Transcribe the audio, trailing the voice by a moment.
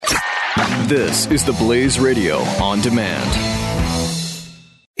This is the Blaze Radio on demand.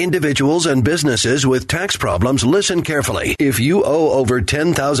 Individuals and businesses with tax problems, listen carefully. If you owe over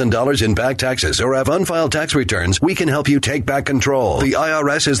 $10,000 in back taxes or have unfiled tax returns, we can help you take back control. The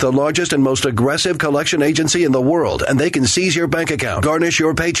IRS is the largest and most aggressive collection agency in the world, and they can seize your bank account, garnish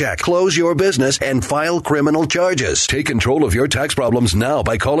your paycheck, close your business, and file criminal charges. Take control of your tax problems now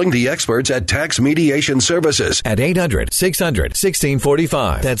by calling the experts at Tax Mediation Services at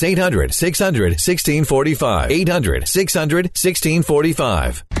 800-600-1645. That's 800-600-1645.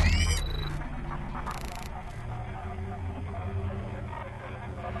 800-600-1645.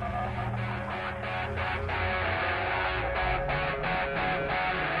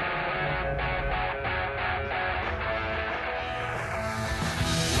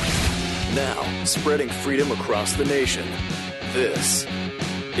 Now, spreading freedom across the nation. This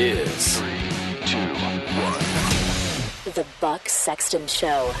is 3, 2, 1. The Buck Sexton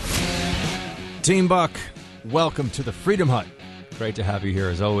Show. Team Buck, welcome to the Freedom Hut. Great to have you here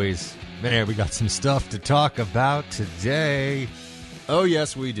as always. Man, we got some stuff to talk about today. Oh,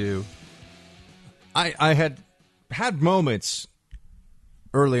 yes, we do. I had moments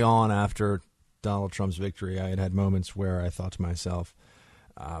early on after Donald Trump's victory. I had moments where I thought to myself,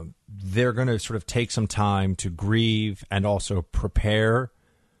 they're going to sort of take some time to grieve and also prepare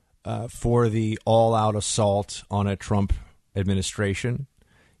for the all-out assault on a Trump administration.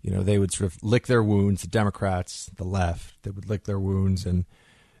 You know, they would sort of lick their wounds, the Democrats, the left, they would lick their wounds and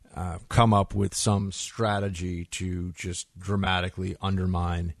come up with some strategy to just dramatically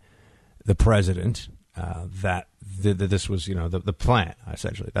undermine the president. This was, you know, the plan,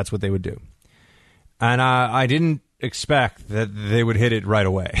 essentially. That's what they would do. And I didn't expect that they would hit it right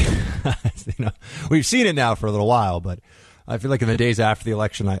away. You know, we've seen it now for a little while, but I feel like in the days after the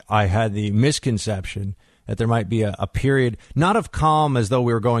election, I had the misconception that there might be a period, not of calm as though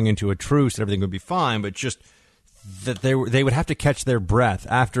we were going into a truce and everything would be fine, but just that they would have to catch their breath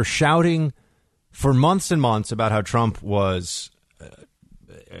after shouting for months and months about how Trump was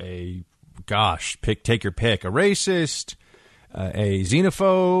take your pick, a racist, a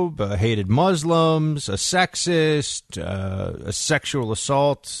xenophobe, hated Muslims, a sexist, a sexual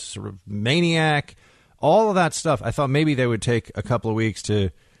assault sort of maniac, all of that stuff. I thought maybe they would take a couple of weeks to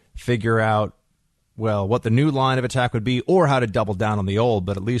figure out, well, what the new line of attack would be or how to double down on the old,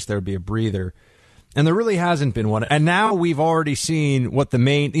 but at least there would be a breather. And there really hasn't been one. And now we've already seen what the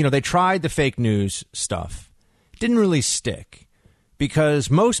main, you know, they tried the fake news stuff. Didn't really stick. Because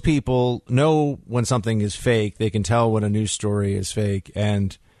most people know when something is fake, they can tell when a news story is fake,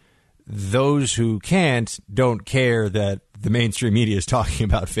 and those who can't don't care that the mainstream media is talking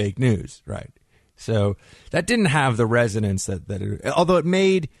about fake news, right? So that didn't have the resonance although it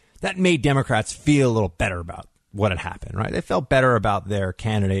made Democrats feel a little better about what had happened, right? They felt better about their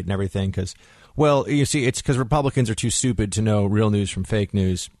candidate and everything because, well, you see, it's because Republicans are too stupid to know real news from fake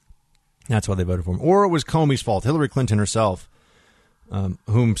news. That's why they voted for him. Or it was Comey's fault. Hillary Clinton herself,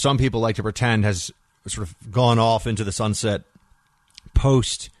 whom some people like to pretend has sort of gone off into the sunset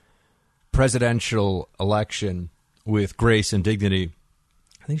post-presidential election with grace and dignity.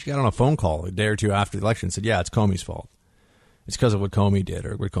 I think she got on a phone call a day or two after the election and said, yeah, it's Comey's fault. It's because of what Comey did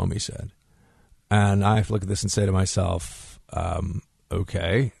or what Comey said. And I have to look at this and say to myself,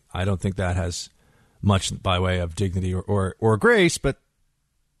 okay, I don't think that has much by way of dignity or grace, but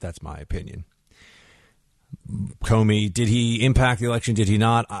that's my opinion. Comey, did he impact the election? Did he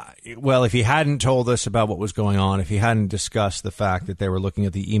not? Well, if he hadn't told us about what was going on, if he hadn't discussed the fact that they were looking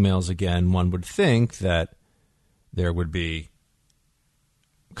at the emails again, one would think that there would be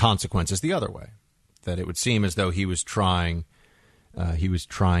consequences the other way, that it would seem as though he was trying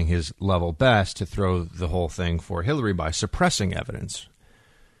his level best to throw the whole thing for Hillary by suppressing evidence.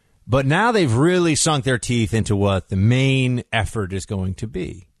 But now they've really sunk their teeth into what the main effort is going to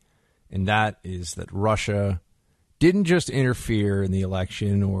be. And that is that Russia didn't just interfere in the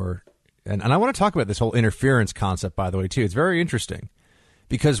election and I want to talk about this whole interference concept, by the way, too. It's very interesting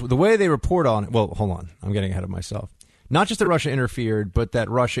because the way they report on it, well, hold on, I'm getting ahead of myself. Not just that Russia interfered, but that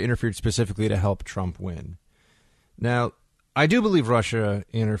Russia interfered specifically to help Trump win. Now, I do believe Russia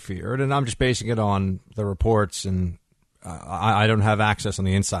interfered, and I'm just basing it on the reports, and I don't have access on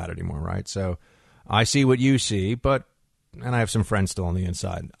the inside anymore, right? So I see what you see, and I have some friends still on the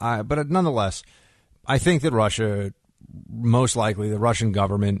inside. But nonetheless, I think that Russia, most likely the Russian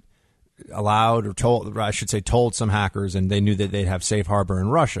government allowed or told some hackers, and they knew that they'd have safe harbor in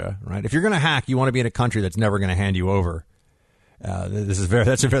Russia, right? If you're going to hack, you want to be in a country that's never going to hand you over.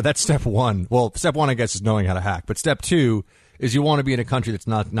 That's step one. Well, step one, I guess, is knowing how to hack. But step two is you want to be in a country that's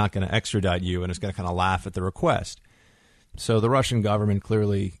not going to extradite you and is going to kind of laugh at the request. So the Russian government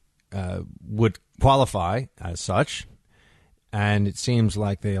clearly would qualify as such. And it seems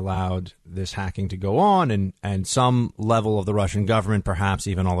like they allowed this hacking to go on, and some level of the Russian government, perhaps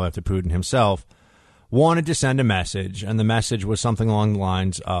even all the way up to Putin himself, wanted to send a message. And the message was something along the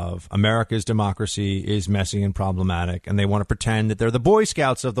lines of America's democracy is messy and problematic, and they want to pretend that they're the Boy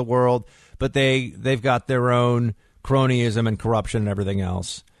Scouts of the world, but they've got their own cronyism and corruption and everything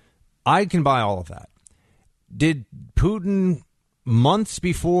else. I can buy all of that. Did Putin, months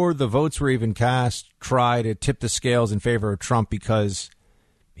before the votes were even cast, try to tip the scales in favor of Trump because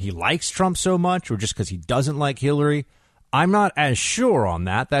he likes Trump so much, or just because he doesn't like Hillary? I'm not as sure on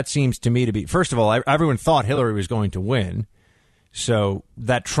that. That seems to me to be, first of all, everyone thought Hillary was going to win. So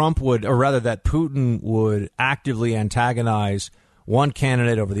that Trump would, or rather that Putin would actively antagonize one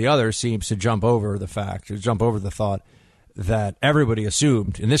candidate over the other seems to jump over the thought that everybody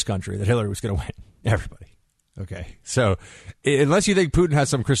assumed in this country that Hillary was going to win. Everybody. Okay. So unless you think Putin has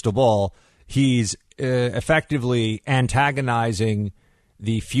some crystal ball, he's effectively antagonizing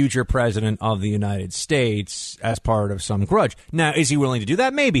the future president of the United States as part of some grudge. Now, is he willing to do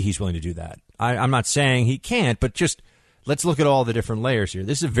that? Maybe he's willing to do that. I'm not saying he can't, but just let's look at all the different layers here.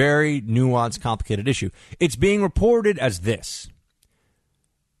 This is a very nuanced, complicated issue. It's being reported as this.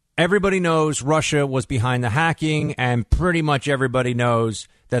 Everybody knows Russia was behind the hacking, and pretty much everybody knows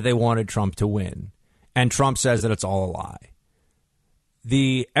that they wanted Trump to win. And Trump says that it's all a lie.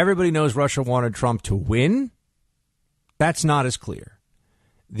 Everybody knows Russia wanted Trump to win. That's not as clear.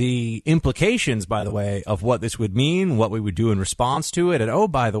 The implications, by the way, of what this would mean, what we would do in response to it, and oh,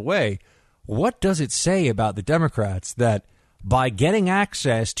 by the way, what does it say about the Democrats that by getting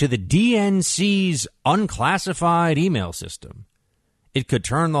access to the DNC's unclassified email system, it could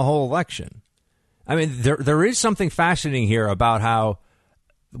turn the whole election? I mean, there is something fascinating here about how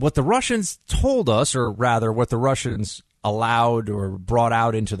what the Russians told us, or rather what the Russians allowed or brought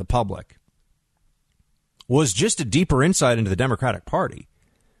out into the public, was just a deeper insight into the Democratic Party.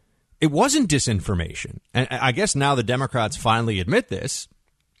 It wasn't disinformation. And I guess now the Democrats finally admit this.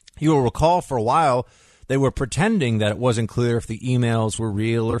 You will recall for a while they were pretending that it wasn't clear if the emails were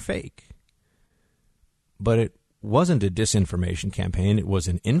real or fake. But it wasn't a disinformation campaign. It was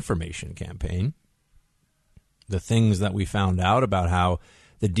an information campaign. The things that we found out about how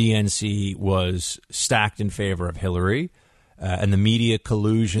the DNC was stacked in favor of Hillary, and the media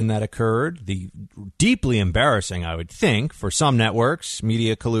collusion that occurred, the deeply embarrassing, I would think, for some networks,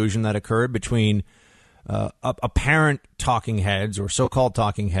 media collusion that occurred between apparent talking heads or so-called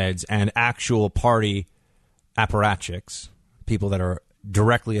talking heads and actual party apparatchiks, people that are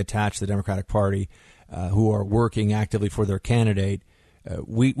directly attached to the Democratic Party, who are working actively for their candidate.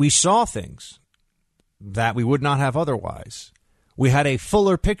 We saw things that we would not have otherwise. We had a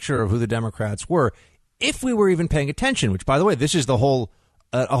fuller picture of who the Democrats were, if we were even paying attention, which, by the way, this is a whole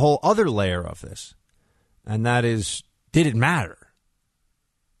other layer of this. And that is, did it matter?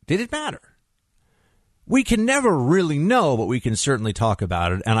 Did it matter? We can never really know, but we can certainly talk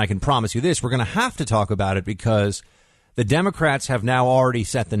about it. And I can promise you this, we're going to have to talk about it because the Democrats have now already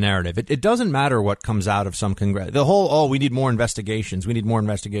set the narrative. It doesn't matter what comes out of some Congress. The whole, we need more investigations. We need more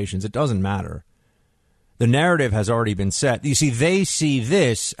investigations. It doesn't matter. The narrative has already been set. You see, they see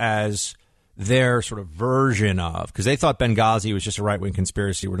this as their sort of version of, because they thought Benghazi was just a right-wing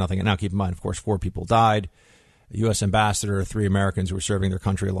conspiracy where nothing. And now keep in mind, of course, 4 people died. A U.S. ambassador, 3 Americans who were serving their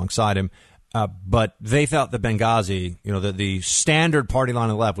country alongside him. But they felt that Benghazi, the standard party line on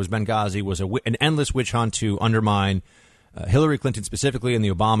the left was Benghazi was an endless witch hunt to undermine Hillary Clinton specifically and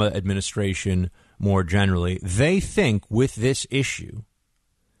the Obama administration more generally. They think with this issue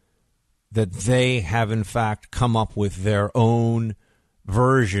that they have, in fact, come up with their own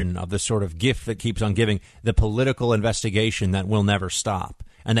version of the sort of gift that keeps on giving, the political investigation that will never stop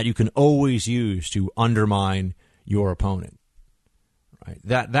and that you can always use to undermine your opponent. Right?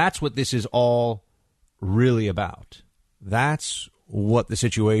 That's what this is all really about. That's what the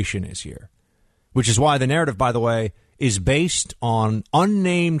situation is here, which is why the narrative, by the way, is based on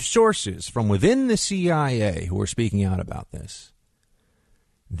unnamed sources from within the CIA who are speaking out about this.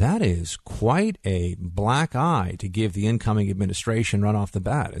 That is quite a black eye to give the incoming administration right off the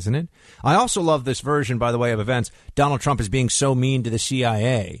bat, isn't it? I also love this version, by the way, of events. Donald Trump is being so mean to the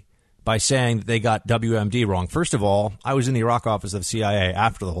CIA by saying that they got WMD wrong. First of all, I was in the Iraq office of the CIA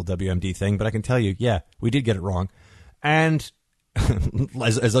after the whole WMD thing, but I can tell you, yeah, we did get it wrong. And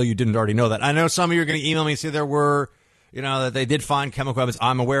as though you didn't already know that. I know some of you are going to email me and say there were, that they did find chemical weapons.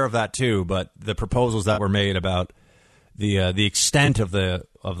 I'm aware of that too, but the proposals that were made about the extent of the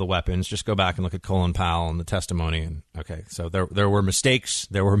weapons, just go back and look at Colin Powell and the testimony. And okay, so there were mistakes.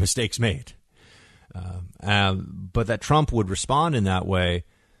 There were mistakes made. But that Trump would respond in that way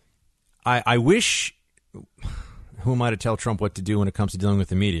I wish, who am I to tell Trump what to do when it comes to dealing with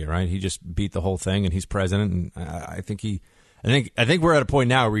the media, right? He just beat the whole thing and he's president. And I think we're at a point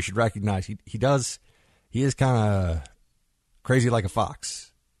now where we should recognize he is kind of crazy like a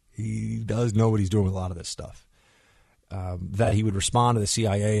fox. He does know what he's doing with a lot of this stuff. That he would respond to the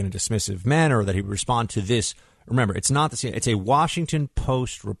CIA in a dismissive manner, or that he would respond to this. Remember, it's not the CIA. It's a Washington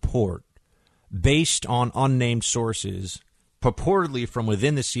Post report based on unnamed sources, purportedly from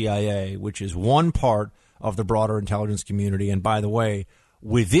within the CIA, which is one part of the broader intelligence community. And by the way,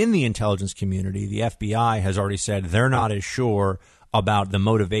 within the intelligence community, the FBI has already said they're not as sure about the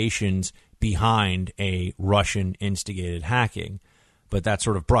motivations behind a Russian-instigated hacking. But that's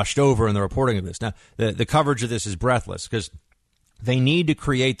sort of brushed over in the reporting of this. Now, the coverage of this is breathless because they need to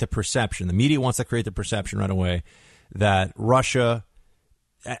create the perception. The media wants to create the perception right away that Russia,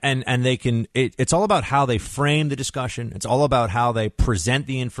 and they can. It's all about how they frame the discussion. It's all about how they present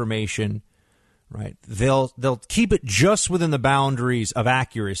the information. Right? They'll keep it just within the boundaries of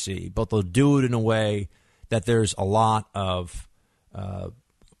accuracy, but they'll do it in a way that there's a lot of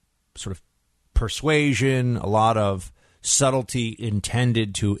sort of persuasion, a lot of subtlety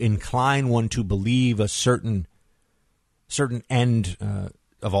intended to incline one to believe a certain end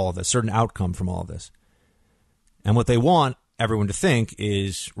of all of this, certain outcome from all of this. And what they want everyone to think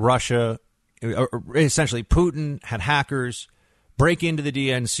is Russia, essentially Putin had hackers break into the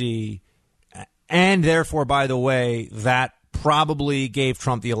DNC, and therefore, by the way, that probably gave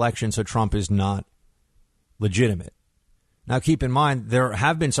Trump the election, so Trump is not legitimate. Now, keep in mind, there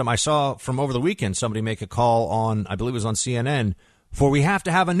have been some. I saw from over the weekend somebody make a call on, I believe it was on CNN, for we have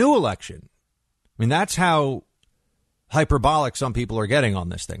to have a new election. I mean, that's how hyperbolic some people are getting on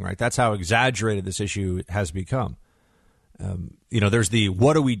this thing, right? That's how exaggerated this issue has become. There's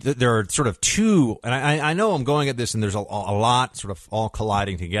there are sort of two, and I know I'm going at this and there's a lot sort of all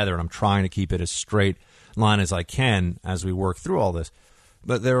colliding together, and I'm trying to keep it as straight line as I can as we work through all this.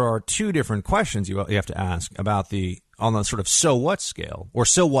 But there are two different questions you have to ask about on the sort of so what scale, or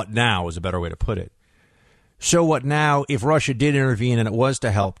so what now is a better way to put it. So what now if Russia did intervene and it was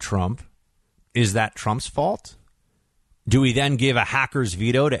to help Trump? Is that Trump's fault? Do we then give a hacker's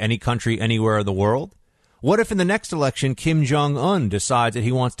veto to any country anywhere in the world? What if in the next election Kim Jong-un decides that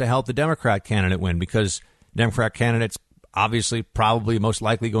he wants to help the Democrat candidate win because Democrat candidate's obviously probably most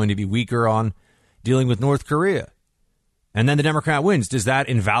likely going to be weaker on dealing with North Korea? And then the Democrat wins. Does that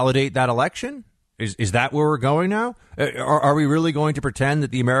invalidate that election? Is that where we're going now? Are we really going to pretend that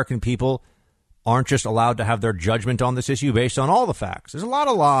the American people aren't just allowed to have their judgment on this issue based on all the facts? There's a lot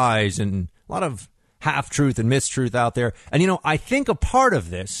of lies and a lot of half-truth and mistruth out there. And, I think a part of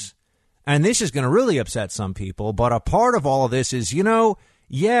this, and this is going to really upset some people, but a part of all of this is,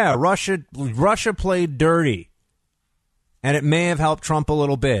 Russia played dirty. And it may have helped Trump a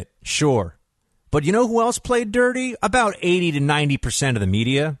little bit, sure. But you know who else played dirty? About 80 to 90% of the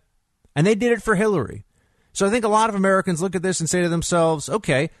media. And they did it for Hillary. So I think a lot of Americans look at this and say to themselves,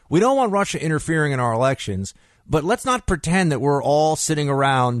 okay, we don't want Russia interfering in our elections, but let's not pretend that we're all sitting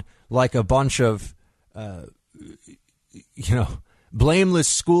around like a bunch of, blameless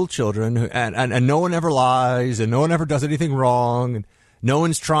school children and no one ever lies and no one ever does anything wrong and no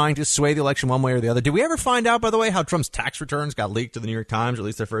one's trying to sway the election one way or the other. Did we ever find out, by the way, how Trump's tax returns got leaked to the New York Times, or at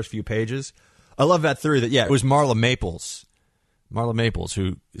least their first few pages? I love that theory that, it was Marla Maples. Marla Maples,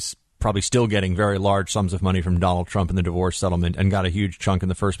 who is probably still getting very large sums of money from Donald Trump in the divorce settlement and got a huge chunk in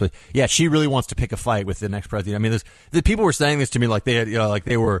the first place. Yeah, she really wants to pick a fight with the next president. I mean, the people were saying this to me like they had, like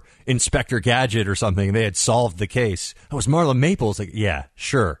they were Inspector Gadget or something. They had solved the case. It was Marla Maples. Like, yeah,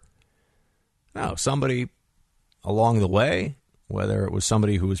 sure. No, somebody along the way, whether it was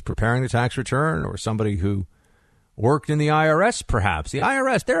somebody who was preparing the tax return or somebody who worked in the IRS, perhaps. The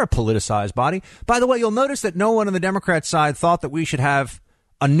IRS, they're a politicized body. By the way, you'll notice that no one on the Democrat side thought that we should have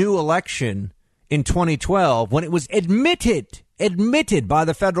a new election in 2012 when it was admitted by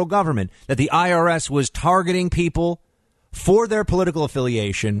the federal government that the IRS was targeting people for their political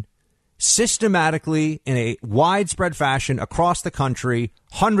affiliation systematically in a widespread fashion across the country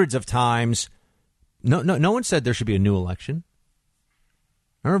hundreds of times. No one said there should be a new election.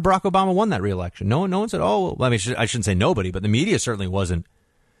 Remember, Barack Obama won that re-election. No one said, I shouldn't say nobody, but the media certainly wasn't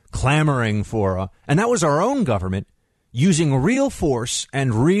clamoring for and that was our own government using real force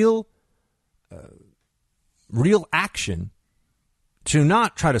and real action to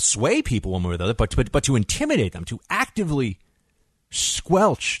not try to sway people one way or the other, but to intimidate them, to actively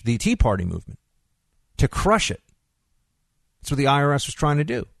squelch the Tea Party movement, to crush it. That's what the IRS was trying to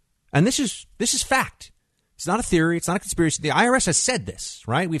do. And this is fact. It's not a theory. It's not a conspiracy. The IRS has said this,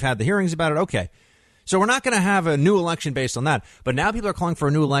 right? We've had the hearings about it. Okay. So we're not going to have a new election based on that. But now people are calling for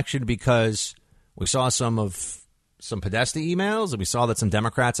a new election because we saw some Podesta emails, and we saw that some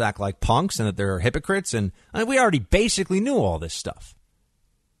Democrats act like punks and that they're hypocrites. And we already basically knew all this stuff.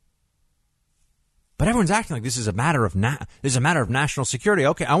 But everyone's acting like this is a matter of national security.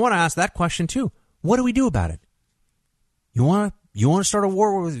 Okay, I want to ask that question too. What do we do about it? You want to start a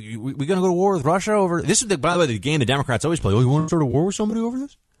war with? We going to go to war with Russia over this? Is by the way the game the Democrats always play. Oh, you want to start a war with somebody over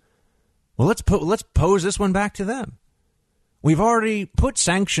this? Well, let's pose this one back to them. We've already put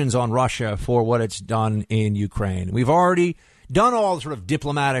sanctions on Russia for what it's done in Ukraine. We've already done all the sort of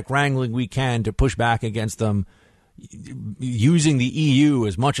diplomatic wrangling we can to push back against them, using the EU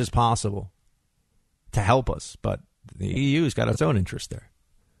as much as possible to help us. But the EU's got its own interest there.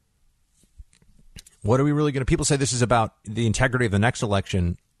 What are we really going to... People say this is about the integrity of the next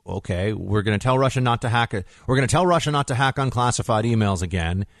election. Okay, we're going to tell Russia not to hack it. We're going to tell Russia not to hack unclassified emails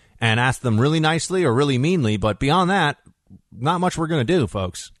again and ask them really nicely or really meanly. But beyond that, not much we're going to do,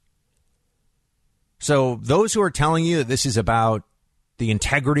 folks. So those who are telling you that this is about the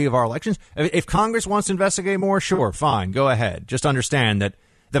integrity of our elections, if Congress wants to investigate more, sure, fine, go ahead. Just understand that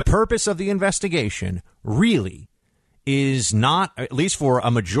the purpose of the investigation really is not, at least for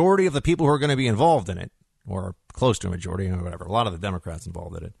a majority of the people who are going to be involved in it, or close to a majority, or whatever, a lot of the Democrats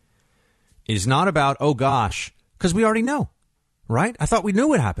involved in it, is not about, oh gosh, because we already know, right? I thought we knew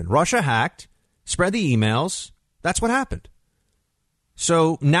what happened. Russia hacked, spread the emails. That's what happened.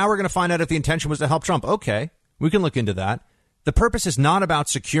 So now we're going to find out if the intention was to help Trump. Okay, we can look into that. The purpose is not about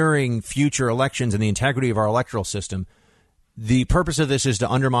securing future elections and the integrity of our electoral system. The purpose of this is to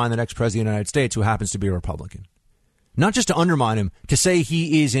undermine the next president of the United States, who happens to be a Republican. Not just to undermine him, to say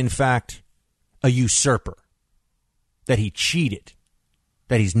he is, in fact, a usurper, that he cheated,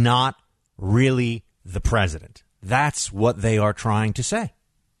 that he's not really the president. That's what they are trying to say.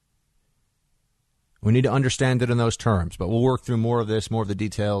 We need to understand it in those terms, but we'll work through more of this, more of the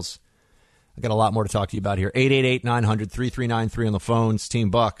details. I got a lot more to talk to you about here. 888-900-3393 on the phones. Team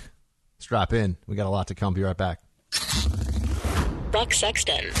Buck, let's drop in. We got a lot to come. Be right back. Buck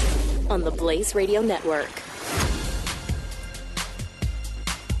Sexton on the Blaze Radio Network.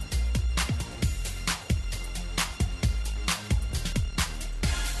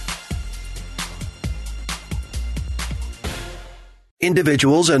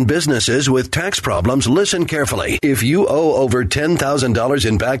 Individuals and businesses with tax problems, listen carefully. If you owe over $10,000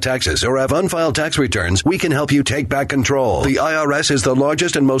 in back taxes or have unfiled tax returns, we can help you take back control. The IRS is the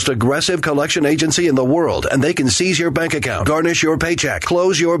largest and most aggressive collection agency in the world, and they can seize your bank account, garnish your paycheck,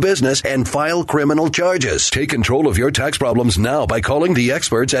 close your business, and file criminal charges. Take control of your tax problems now by calling the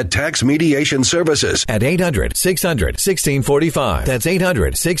experts at Tax Mediation Services at 800-600-1645. That's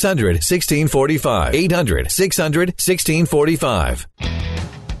 800-600-1645. 800-600-1645.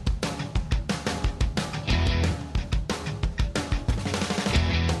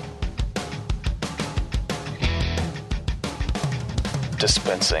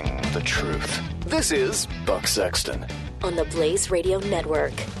 Dispensing the truth. This is Buck Sexton on the Blaze Radio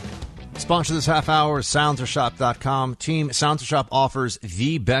Network. Sponsor this half hour is SilencerShop.com. Team SilencerShop offers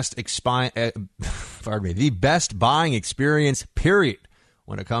the best the best buying experience, period.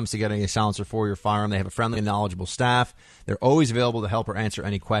 When it comes to getting a silencer for your firearm, they have a friendly and knowledgeable staff. They're always available to help or answer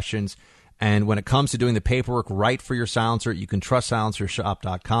any questions. And when it comes to doing the paperwork right for your silencer, you can trust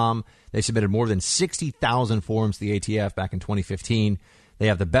SilencerShop.com. They submitted more than 60,000 forms to the ATF back in 2015. They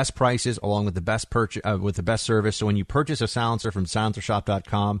have the best prices along with the best service. So when you purchase a silencer from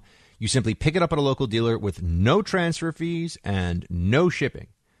SilencerShop.com, you simply pick it up at a local dealer with no transfer fees and no shipping.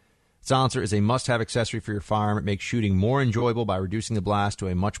 Silencer is a must-have accessory for your firearm. It makes shooting more enjoyable by reducing the blast to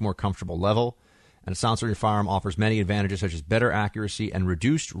a much more comfortable level. And a silencer in your firearm offers many advantages such as better accuracy and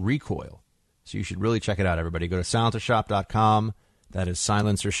reduced recoil. So you should really check it out, everybody. Go to SilencerShop.com. That is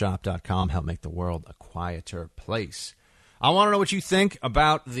SilencerShop.com. Help make the world a quieter place. I want to know what you think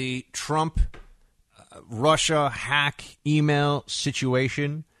about the Trump-Russia hack email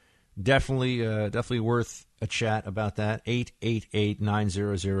situation. Definitely worth a chat about that.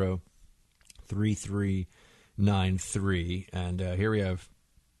 888-900-3393. And here we have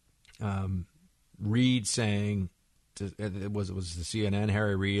Reid saying, it was the CNN,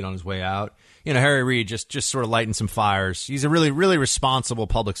 Harry Reid on his way out. You know, Harry Reid just sort of lighting some fires. He's a really, really responsible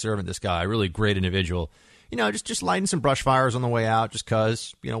public servant, this guy. A really great individual. You know, just lighting some brush fires on the way out just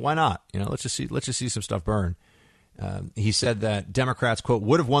because, you know, why not? You know, let's just see some stuff burn. He said that Democrats, quote,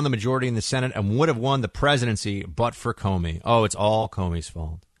 would have won the majority in the Senate and would have won the presidency but for Comey. Oh, it's all Comey's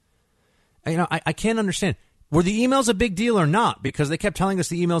fault. You know, I can't understand. Were the emails a big deal or not? Because they kept telling us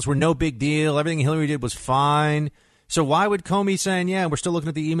the emails were no big deal. Everything Hillary did was fine. So why would Comey saying, yeah, we're still looking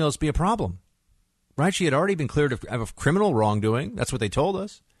at the emails be a problem? right? She had already been cleared of criminal wrongdoing. That's what they told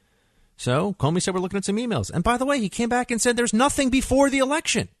us. So Comey said, we're looking at some emails. And by the way, he came back and said there's nothing before the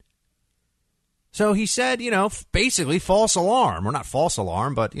election. So he said, basically false alarm. Or not false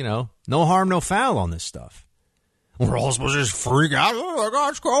alarm, but, no harm, no foul on this stuff. We're all supposed to just freak out. Oh, my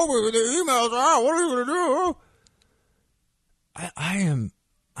gosh, Comey with the emails. Oh, what are you going to do?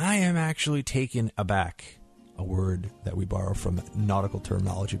 I am actually taken aback. A word that we borrow from nautical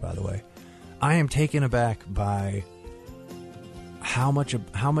terminology, by the way. I am taken aback by how much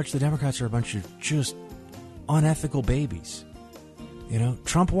the Democrats are a bunch of just unethical babies.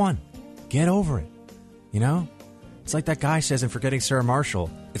 Trump won. Get over it. It's like that guy says in Forgetting Sarah Marshall.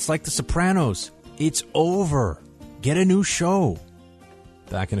 It's like The Sopranos. It's over. Get a new show.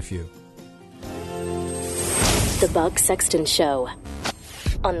 Back in a few. The Buck Sexton Show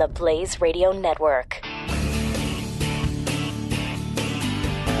on the Blaze Radio Network.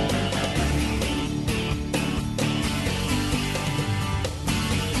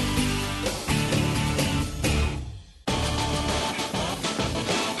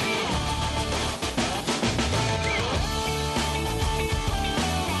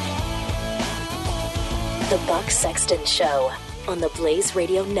 The Buck Sexton Show on the Blaze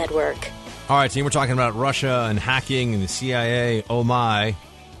Radio Network. All right, team, we're talking about Russia and hacking and the CIA. Oh, my.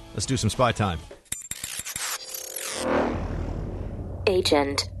 Let's do some spy time.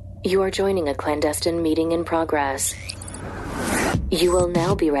 Agent, you are joining a clandestine meeting in progress. You will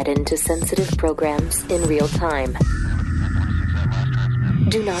now be read into sensitive programs in real time.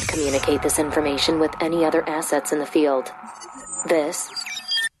 Do not communicate this information with any other assets in the field. This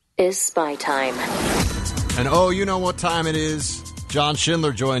is spy time. And you know what time it is. John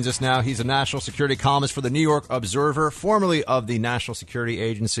Schindler joins us now. He's a national security columnist for the New York Observer, formerly of the National Security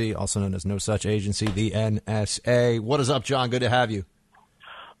Agency, also known as no such agency, the NSA. What is up, John? Good to have you.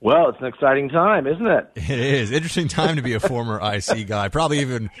 Well, it's an exciting time, isn't it? It is. Interesting time to be a former IC guy. Probably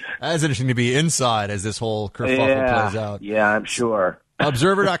even as interesting to be inside as this whole kerfuffle plays out. Yeah, I'm sure.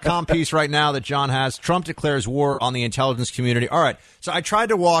 Observer.com piece right now that John has. Trump declares war on the intelligence community. All right. So I tried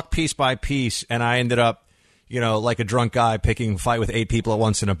to walk piece by piece, and I ended up, like a drunk guy picking a fight with 8 people at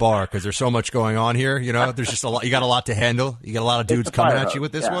once in a bar because there's so much going on here. There's just a lot. You got a lot to handle. You got a lot of dudes coming at you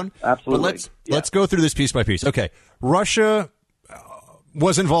with this one. Absolutely. But let's go through this piece by piece. Okay. Russia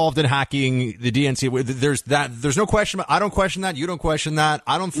was involved in hacking the DNC. There's no question. I don't question that. You don't question that.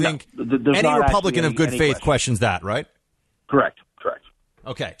 I don't think any Republican of good faith questions that, right? Correct.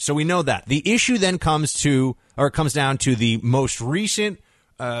 Okay. So we know that. The issue then comes down to the most recent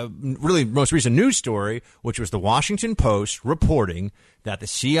news story, which was the Washington Post reporting that the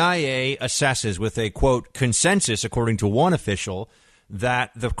CIA assesses with a, quote, consensus, according to one official,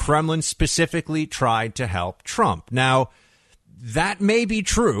 that the Kremlin specifically tried to help Trump. Now, that may be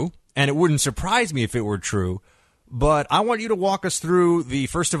true, and it wouldn't surprise me if it were true, but I want you to walk us through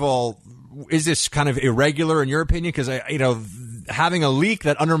first of all, is this kind of irregular in your opinion? Because, having a leak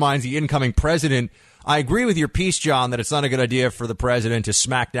that undermines the incoming president, I agree with your piece, John, that it's not a good idea for the president to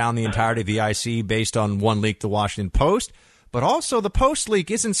smack down the entirety of the IC based on one leak to Washington Post. But also the Post leak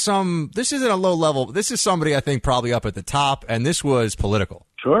this isn't a low level. This is somebody I think probably up at the top, and this was political.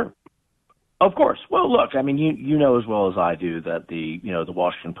 Sure. Of course. Well, look, I mean, you know as well as I do that the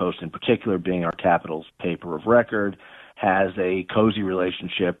Washington Post in particular, being our capital's paper of record, has a cozy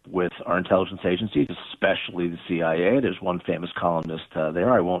relationship with our intelligence agencies, especially the CIA. There's one famous columnist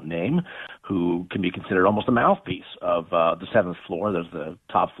there I won't name, who can be considered almost a mouthpiece of the 7th floor. There's the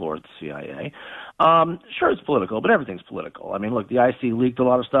top floor at the CIA. Sure, it's political, but everything's political. I mean, look, the IC leaked a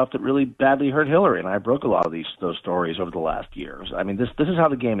lot of stuff that really badly hurt Hillary, and I broke a lot of those stories over the last years. I mean, this is how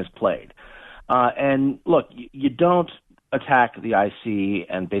the game is played. And look, you don't attack the IC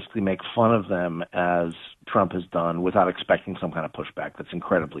and basically make fun of them as Trump has done without expecting some kind of pushback. That's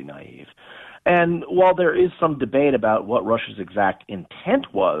incredibly naive. And while there is some debate about what Russia's exact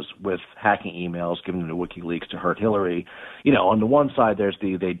intent was with hacking emails given to WikiLeaks to hurt Hillary, on the one side there's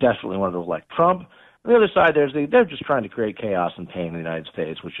they desperately wanted to elect Trump. On the other side, they're just trying to create chaos and pain in the United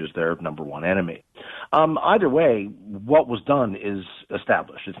States, which is their number one enemy. Either way, what was done is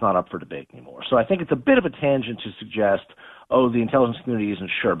established. It's not up for debate anymore. So I think it's a bit of a tangent to suggest, the intelligence community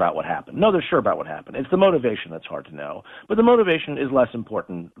isn't sure about what happened. No, they're sure about what happened. It's the motivation that's hard to know. But the motivation is less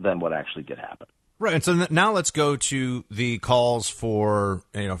important than what actually did happen. Right. And so now let's go to the calls for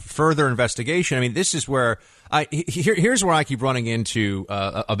further investigation. I mean, this is where here's where I keep running into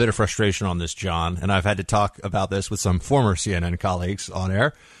a bit of frustration on this, John. And I've had to talk about this with some former CNN colleagues on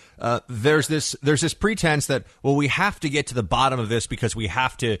air. There's this pretense that, we have to get to the bottom of this because we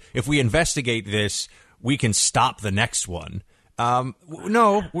have to, if we investigate this, we can stop the next one.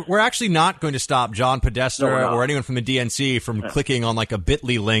 No, we're actually not going to stop John Podesta or anyone from the DNC from clicking on like a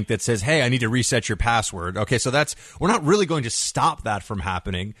bit.ly link that says, hey, I need to reset your password. Okay, so we're not really going to stop that from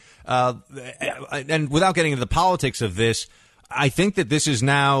happening. And without getting into the politics of this, I think that this is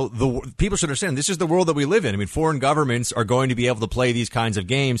now people should understand this is the world that we live in. I mean, foreign governments are going to be able to play these kinds of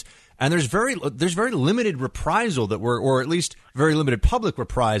games, and there's very limited reprisal or at least very limited public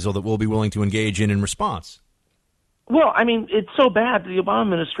reprisal that we'll be willing to engage in response. Well, I mean, it's so bad that the Obama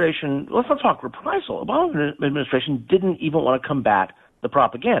administration, let's not talk reprisal. The Obama administration didn't even want to combat the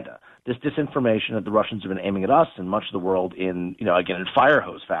propaganda, this disinformation that the Russians have been aiming at us and much of the world in fire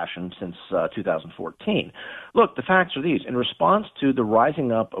hose fashion since 2014. Look, the facts are these. In response to the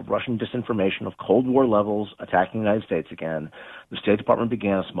rising up of Russian disinformation of Cold War levels attacking the United States again, the State Department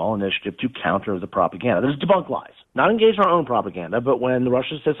began a small initiative to counter the propaganda. That is, debunk lies. Not engage in our own propaganda, but when the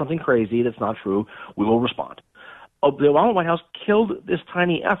Russians say something crazy that's not true, we will respond. The Obama White House killed this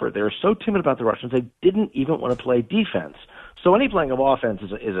tiny effort. They were so timid about the Russians, they didn't even want to play defense. So any playing of offense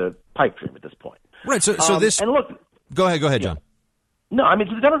is a pipe dream at this point. Right. So this. And look, go ahead, John. No, I mean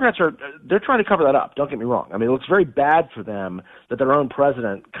the Democrats they're trying to cover that up. Don't get me wrong. I mean it looks very bad for them that their own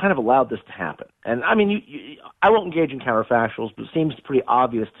president kind of allowed this to happen. And I mean, I won't engage in counterfactuals, but it seems pretty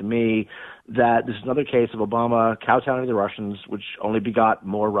obvious to me that this is another case of Obama kowtowing to the Russians, which only begot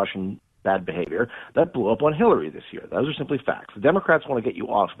more Russian bad behavior that blew up on Hillary this year. Those are simply facts. The Democrats want to get you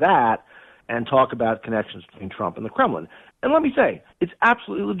off that and talk about connections between Trump and the Kremlin. And let me say, it's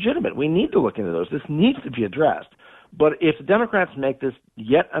absolutely legitimate. We need to look into those. This needs to be addressed. But if the Democrats make this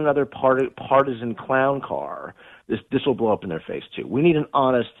yet another partisan clown car, this will blow up in their face too. We need an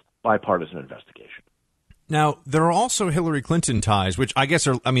honest, bipartisan investigation. Now, there are also Hillary Clinton ties, which I guess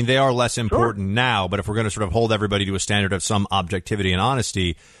they are less important now, but if we're going to sort of hold everybody to a standard of some objectivity and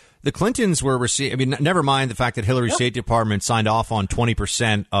honesty, the Clintons were receiving, never mind the fact that Hillary's State Department signed off on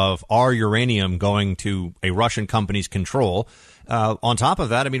 20% of our uranium going to a Russian company's control. On top of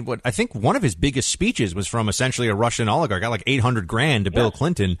that, I think one of his biggest speeches was from essentially a Russian oligarch, got like $800,000 to Bill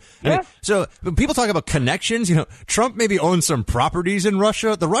Clinton. So when people talk about connections, Trump maybe owns some properties in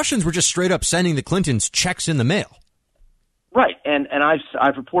Russia. The Russians were just straight up sending the Clintons checks in the mail. Right, and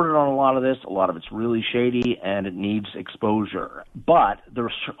I've reported on a lot of this. A lot of it's really shady, and it needs exposure. But the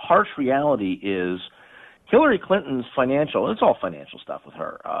harsh reality is Hillary Clinton's financial, it's all financial stuff with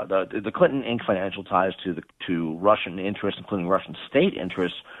her. The Clinton Inc. financial ties to Russian interests, including Russian state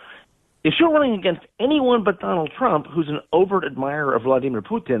interests. If you're running against anyone but Donald Trump, who's an overt admirer of Vladimir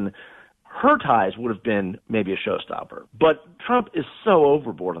Putin, her ties would have been maybe a showstopper. But Trump is so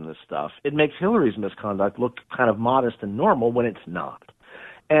overboard on this stuff, it makes Hillary's misconduct look kind of modest and normal when it's not.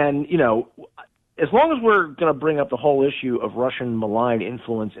 And, as long as we're going to bring up the whole issue of Russian malign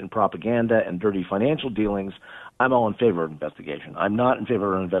influence in propaganda and dirty financial dealings, I'm all in favor of investigation. I'm not in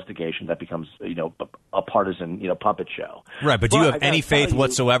favor of an investigation that becomes, a partisan, puppet show. Right, but do you have any faith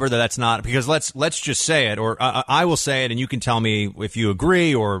whatsoever that that's not? Because let's just say it, or I will say it, and you can tell me if you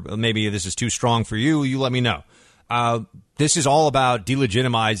agree, or maybe this is too strong for you. You let me know. This is all about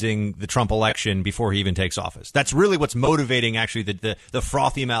delegitimizing the Trump election before he even takes office. That's really what's motivating, actually, the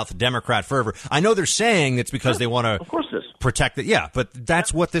frothy-mouthed Democrat fervor. I know they're saying it's because they want to protect it. Yeah, but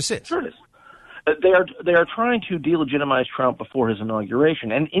that's what this is. Sure it is. They are trying to delegitimize Trump before his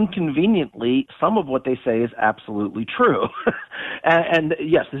inauguration, and inconveniently, some of what they say is absolutely true. and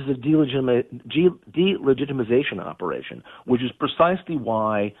yes, this is a delegitimization operation, which is precisely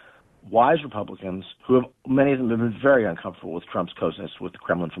why wise Republicans, many of them have been very uncomfortable with Trump's closeness with the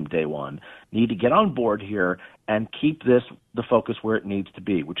Kremlin from day one, need to get on board here and keep the focus where it needs to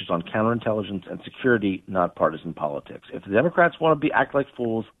be, which is on counterintelligence and security, not partisan politics. If the Democrats want to act like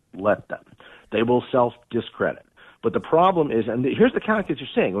fools, let them. They will self-discredit. But the problem is, and here's the countercase you're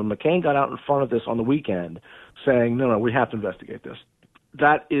seeing, when McCain got out in front of this on the weekend saying, no, we have to investigate this,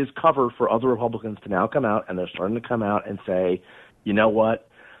 that is cover for other Republicans to now come out, and they're starting to come out and say, you know what,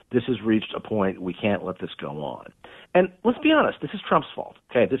 this has reached a point, we can't let this go on. And let's be honest, this is Trump's fault.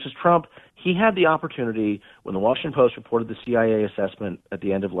 Okay, this is Trump. He had the opportunity when the Washington Post reported the CIA assessment at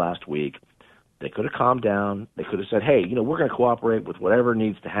the end of last week. They could have calmed down. They could have said, hey, we're going to cooperate with whatever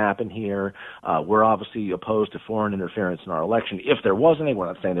needs to happen here. We're obviously opposed to foreign interference in our election. If there was any, we're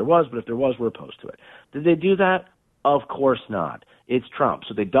not saying there was, but if there was, we're opposed to it. Did they do that? Of course not. It's Trump.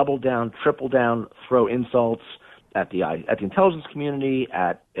 So they double down, triple down, throw insults at the intelligence community,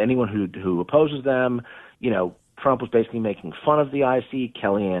 at anyone who opposes them, Trump was basically making fun of the IC.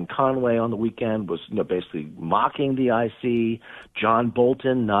 Kellyanne Conway on the weekend was basically mocking the IC. John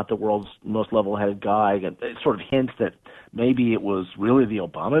Bolton, not the world's most level-headed guy, it sort of hints that maybe it was really the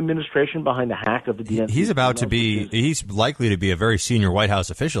Obama administration behind the hack of the DNC. He's likely to be a very senior White House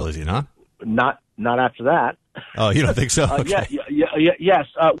official, is he not? Not after that. Oh, you don't think so? Okay. Yes.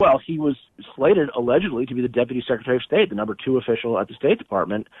 Well, he was slated allegedly to be the Deputy Secretary of State, the number 2 official at the State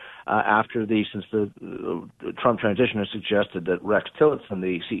Department, since the Trump transition has suggested that Rex Tillerson,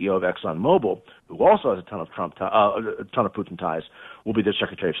 the CEO of ExxonMobil, who also has a ton of Putin ties, will be the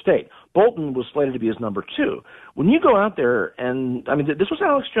Secretary of State. Bolton was slated to be his number 2. When you go out there, and I mean, this was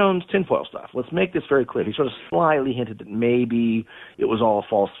Alex Jones' tinfoil stuff. Let's make this very clear. He sort of slyly hinted that maybe it was all a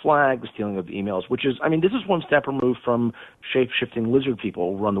false flag, the stealing of the emails, which is, I mean, this is one step removed from shape-shifting lizard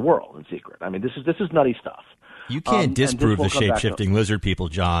people who run the world in secret. I mean, this is nutty stuff. You can't disprove the shape-shifting lizard people,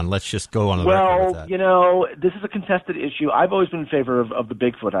 John. Let's just go on the record with that. Well, this is a contested issue. I've always been in favor of the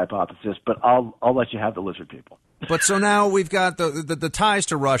Bigfoot hypothesis, but I'll let you have the lizard people. But so now we've got the ties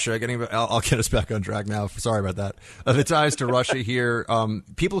to Russia. I'll get us back on track now. Sorry about that. The ties to Russia here.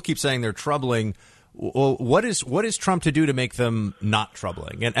 People keep saying they're troubling. Well, what is Trump to do to make them not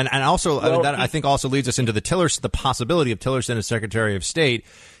troubling? And also, I think also leads us into the possibility of Tillerson as Secretary of State.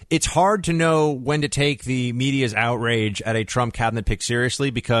 It's hard to know when to take the media's outrage at a Trump cabinet pick seriously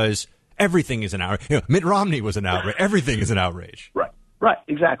because everything is an outrage. Mitt Romney was an outrage. Everything is an outrage. Right,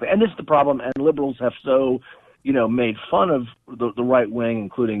 exactly. And this is the problem. And liberals have so, made fun of the right wing,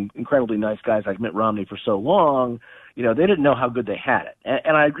 including incredibly nice guys like Mitt Romney for so long. They didn't know how good they had it.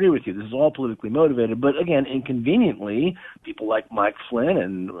 And I agree with you. This is all politically motivated. But, again, inconveniently, people like Mike Flynn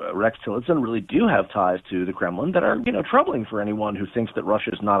and Rex Tillerson really do have ties to the Kremlin that are, troubling for anyone who thinks that Russia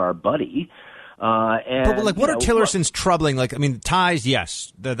is not our buddy. What are Tillerson's troubling? Ties,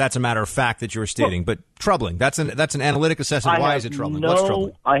 yes, that's a matter of fact that you're stating. But troubling, that's an analytic assessment. Why is it troubling? What's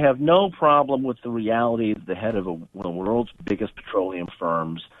troubling? I have no problem with the reality that the head of one of the world's biggest petroleum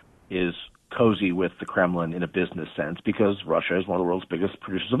firms is cozy with the Kremlin in a business sense because Russia is one of the world's biggest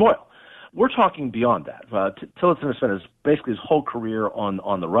producers of oil. We're talking beyond that. Tillerson has spent basically his whole career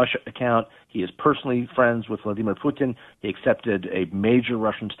on the Russia account. He is personally friends with Vladimir Putin. He accepted a major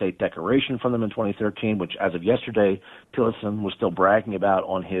Russian state decoration from them in 2013, which, as of yesterday, Tillerson was still bragging about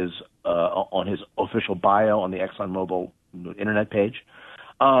on his official bio on the ExxonMobil internet page.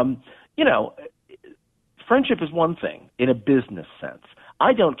 Friendship is one thing in a business sense.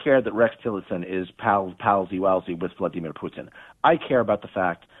 I don't care that Rex Tillerson is palsy-walsy with Vladimir Putin. I care about the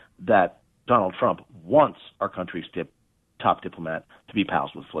fact that Donald Trump wants our country's top diplomat to be pals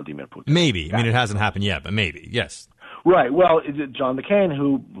with Vladimir Putin. Maybe. It hasn't happened yet, but maybe, yes. Right. Well, John McCain,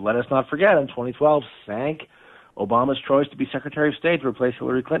 who, let us not forget, in 2012 sank Obama's choice to be Secretary of State to replace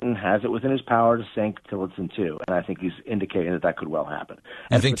Hillary Clinton, has it within his power to sink Tillerson too. And I think he's indicating that could well happen.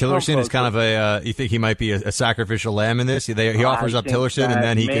 You think Tillerson is kind of you think he might be a sacrificial lamb in this? He offers up Tillerson and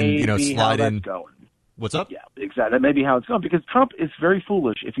then he can, slide in. Going. What's up? Yeah, exactly. That may be how it's going because Trump is very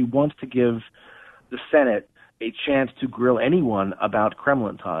foolish if he wants to give the Senate a chance to grill anyone about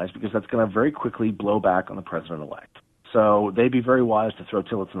Kremlin ties because that's going to very quickly blow back on the president-elect. So they'd be very wise to throw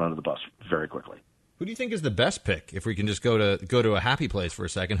Tillerson under the bus very quickly. Who do you think is the best pick? If we can just go to a happy place for a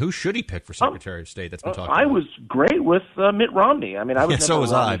second, who should he pick for Secretary of State? That's been talked about. I was great with Mitt Romney. I mean, so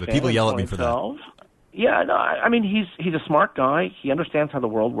was I, but people yell at me for that. Yeah, no, I mean, he's a smart guy. He understands how the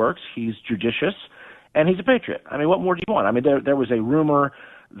world works. He's judicious, and he's a patriot. I mean, what more do you want? I mean, there was a rumor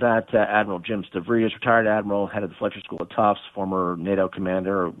that Admiral Jim Stavridis, retired admiral, head of the Fletcher School of Tufts, former NATO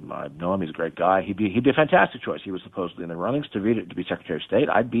commander. I know him; he's a great guy. He'd be a fantastic choice. He was supposedly in the running. Stavridis to be Secretary of State.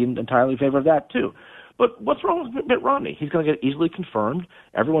 I'd be entirely in favor of that too. But what's wrong with Mitt Romney? He's going to get easily confirmed.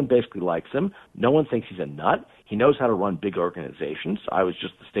 Everyone basically likes him. No one thinks he's a nut. He knows how to run big organizations. I was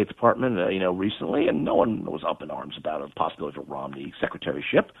just at the State Department, recently, and no one was up in arms about a possibility for Romney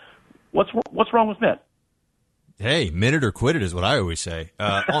secretaryship. What's wrong with Mitt? Hey, minute it or quit it is what I always say.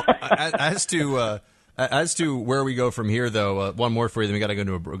 As to where we go from here, though, one more for you. Then we got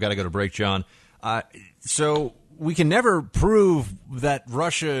to go to break, John. So we can never prove that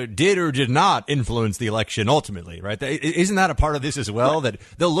Russia did or did not influence the election ultimately, right? Isn't that a part of this as well? That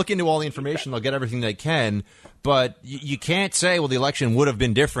they'll look into all the information, they'll get everything they can, but you can't say, well, the election would have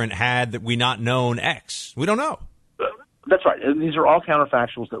been different had we not known X. We don't know. That's right. These are all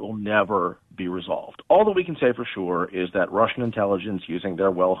counterfactuals that will never be resolved. All that we can say for sure is that Russian intelligence, using their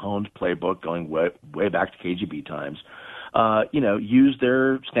well-honed playbook going way back to KGB times, used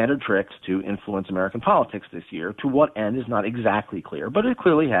their standard tricks to influence American politics this year. To what end is not exactly clear, but it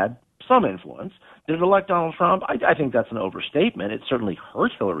clearly had some influence. Did it elect Donald Trump? I think that's an overstatement. It certainly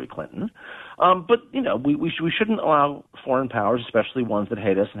hurt Hillary Clinton. But, we shouldn't allow foreign powers, especially ones that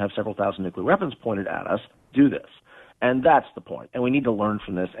hate us and have several thousand nuclear weapons pointed at us, do this. And that's the point. And we need to learn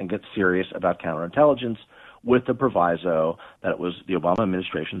from this and get serious about counterintelligence with the proviso that it was the Obama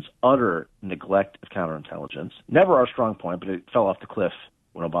administration's utter neglect of counterintelligence, never our strong point, but it fell off the cliff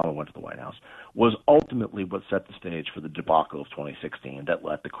when Obama went to the White House, was ultimately what set the stage for the debacle of 2016 that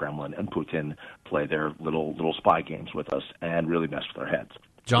let the Kremlin and Putin play their little spy games with us and really mess with our heads.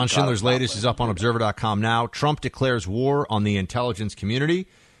 John Schindler's latest is up on Observer.com now. Trump declares war on the intelligence community.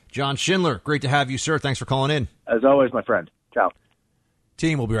 John Schindler, great to have you, sir. Thanks for calling in. As always, my friend. Ciao.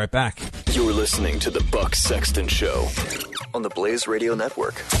 Team, we'll be right back. You're listening to the Buck Sexton Show on the Blaze Radio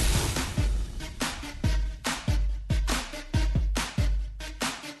Network.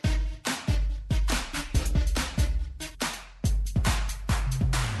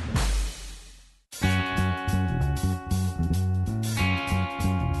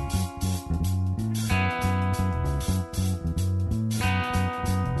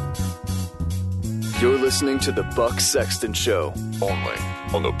 You're listening to the Buck Sexton Show, only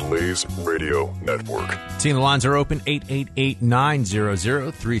on the Blaze Radio Network. Team, the lines are open,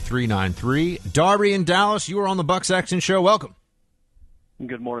 888-900-3393. Darby in Dallas, you are on the Buck Sexton Show. Welcome.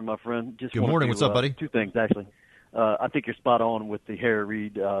 Good morning, my friend. Good morning. What's up, buddy? Two things, actually. I think you're spot on with the Harry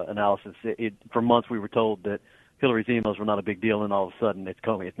Reid analysis. For months we were told that Hillary's emails were not a big deal, and all of a sudden it's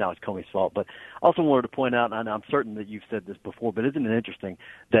Comey's fault. But I also wanted to point out, and I'm certain that you've said this before, but isn't it interesting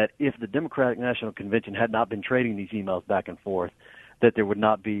that if the Democratic National Convention had not been trading these emails back and forth, that there would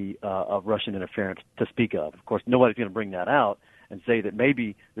not be a Russian interference to speak of. Of course, nobody's going to bring that out and say that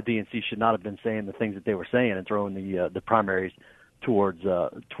maybe the DNC should not have been saying the things that they were saying and throwing the primaries towards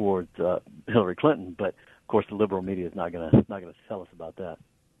Hillary Clinton. But of course, the liberal media is not going to tell us about that.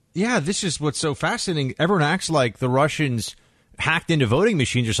 Yeah, this is what's so fascinating. Everyone acts like the Russians hacked into voting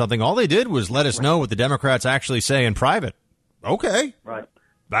machines or something. All they did was let us know what the Democrats actually say in private. Okay. Right.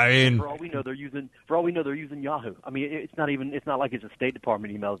 I mean, for all we know, they're using Yahoo. I mean, it's not like it's a State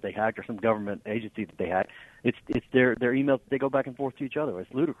Department emails they hacked or some government agency that they hacked. It's their emails that they go back and forth to each other.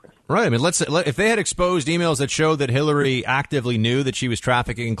 It's ludicrous. Right. I mean, if they had exposed emails that showed that Hillary actively knew that she was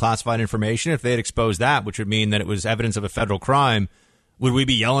trafficking classified information, if they had exposed that, which would mean that it was evidence of a federal crime, would we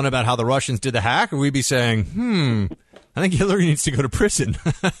be yelling about how the Russians did the hack, or would we be saying, I think Hillary needs to go to prison?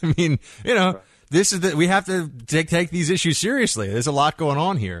 I mean, this is we have to take these issues seriously. There's a lot going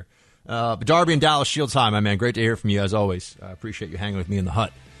on here. But Darby in Dallas, Shields, hi, my man. Great to hear from you, as always. I appreciate you hanging with me in the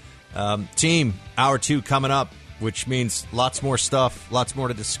hut. Team, hour 2 coming up, which means lots more stuff, lots more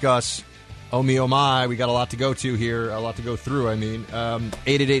to discuss. Oh, me, oh, my. We got a lot to go to here, a lot to go through,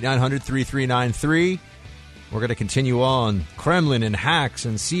 888-900-3393. We're going to continue on. Kremlin and hacks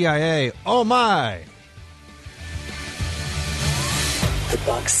and CIA. Oh, my. The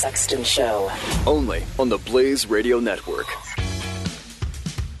Buck Sexton Show. Only on the Blaze Radio Network.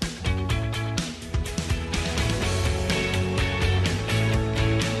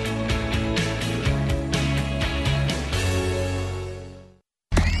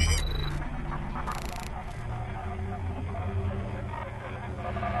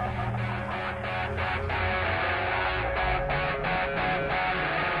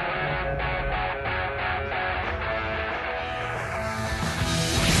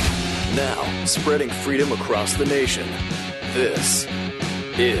 Now, spreading freedom across the nation. This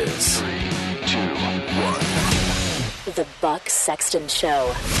is 3, 2, 1. The Buck Sexton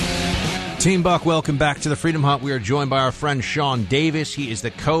Show. Team Buck, welcome back to the Freedom Hut. We are joined by our friend Sean Davis. He is the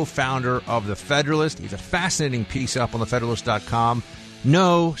co-founder of The Federalist. He has a fascinating piece up on thefederalist.com.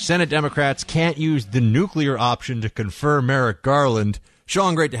 No, Senate Democrats can't use the nuclear option to confer Merrick Garland.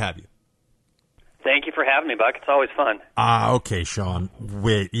 Sean, great to have you. Thank you for having me, Buck. It's always fun. Okay, Sean.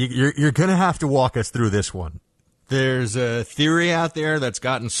 Wait, you're going to have to walk us through this one. There's a theory out there that's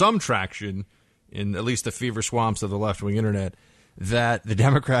gotten some traction in at least the fever swamps of the left-wing internet that the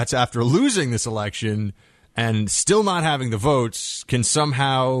Democrats, after losing this election and still not having the votes, can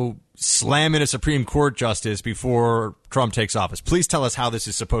somehow slam in a Supreme Court justice before Trump takes office. Please tell us how this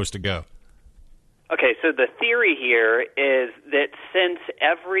is supposed to go. Okay, so the theory here is that since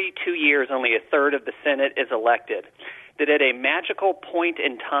every 2 years only a third of the Senate is elected, that at a magical point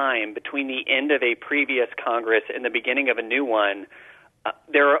in time between the end of a previous Congress and the beginning of a new one,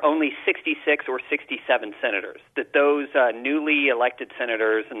 there are only 66 or 67 senators, that those newly elected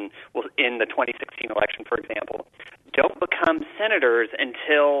senators, and in the 2016 election, for example, don't become senators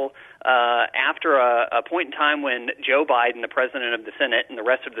until after a point in time when Joe Biden, the president of the Senate, and the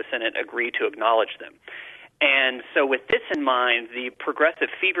rest of the Senate agree to acknowledge them. And so with this in mind, the progressive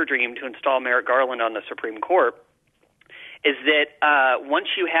fever dream to install Merrick Garland on the Supreme Court is that once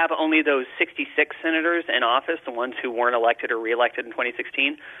you have only those 66 senators in office, the ones who weren't elected or reelected in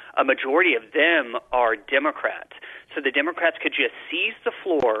 2016, a majority of them are Democrats. So the Democrats could just seize the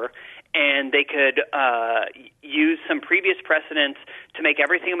floor, and they could use some previous precedents to make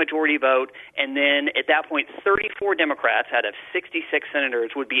everything a majority vote, and then at that point 34 Democrats out of 66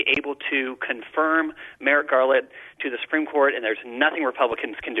 senators would be able to confirm Merrick Garland to the Supreme Court, and there's nothing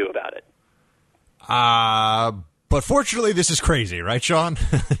Republicans can do about it. But fortunately, this is crazy, right, Sean?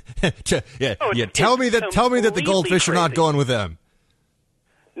 Tell me that the goldfish are not going with them.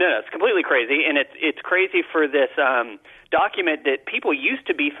 No, it's completely crazy, and it's crazy for this document that people used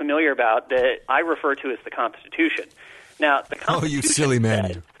to be familiar about that I refer to as the Constitution. Now, the Constitution. Oh, you silly man!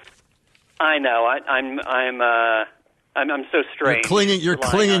 You. I know. I'm so strange. You're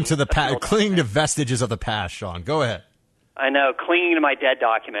clinging to the past, clinging to vestiges of the past, Sean. Go ahead. I know, clinging to my dead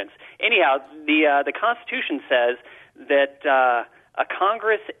documents. Anyhow, the Constitution says that a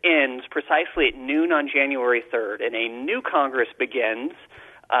Congress ends precisely at noon on January 3rd, and a new Congress begins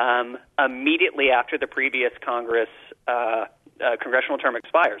immediately after the previous Congress congressional term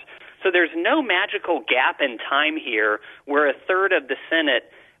expires. So there's no magical gap in time here where a third of the Senate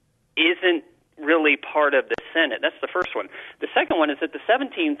isn't really part of the Senate. That's the first one. The second one is that the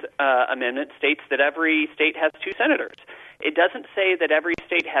 17th Amendment states that every state has 2 senators. It doesn't say that every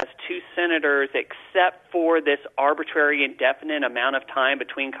state has 2 senators except for this arbitrary indefinite amount of time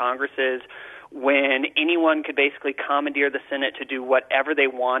between Congresses when anyone could basically commandeer the Senate to do whatever they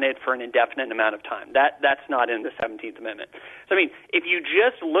wanted for an indefinite amount of time. That's not in the 17th Amendment. So, I mean, if you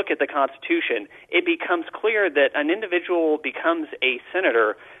just look at the Constitution, it becomes clear that an individual becomes a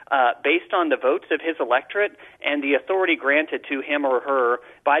senator based on the votes of his electorate and the authority granted to him or her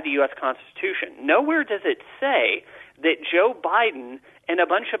by the U.S. Constitution. Nowhere does it say that Joe Biden and a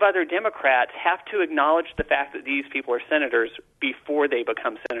bunch of other Democrats have to acknowledge the fact that these people are senators before they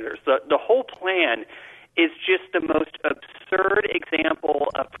become senators. The whole plan is just the most absurd example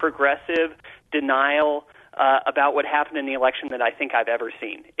of progressive denial about what happened in the election that I think I've ever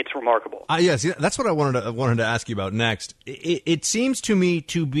seen. It's remarkable. Yes, that's what I wanted to ask you about next. It seems to me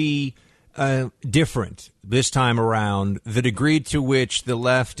to be different this time around, the degree to which the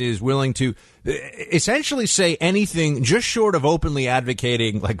left is willing to essentially say anything just short of openly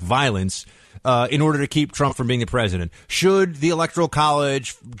advocating like violence in order to keep Trump from being the president. Should the Electoral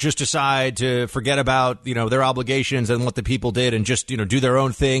College just decide to forget about, their obligations and what the people did and just, do their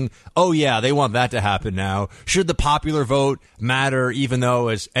own thing? Oh, yeah, they want that to happen now. Should the popular vote matter, even though,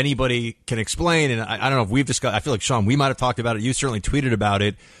 as anybody can explain, and I don't know if we've discussed, I feel like, Sean, we might have talked about it. You certainly tweeted about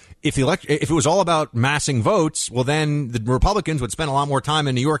it. If it was all about massing votes, well, then the Republicans would spend a lot more time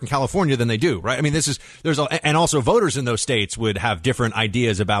in New York and California than they do, right? I mean, and also voters in those states would have different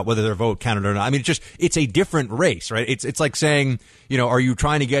ideas about whether their vote counted or not. I mean, it's a different race, right? It's like saying, are you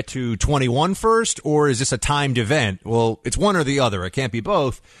trying to get to 21 first, or is this a timed event? Well, it's one or the other. It can't be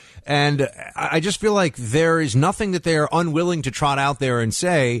both. And I just feel like there is nothing that they are unwilling to trot out there and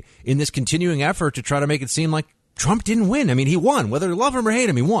say in this continuing effort to try to make it seem like Trump didn't win. I mean, he won. Whether you love him or hate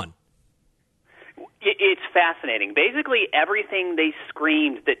him, he won. It's fascinating. Basically, everything they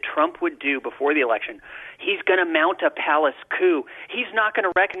screamed that Trump would do before the election, he's going to mount a palace coup. He's not going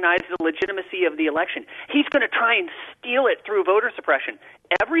to recognize the legitimacy of the election. He's going to try and steal it through voter suppression.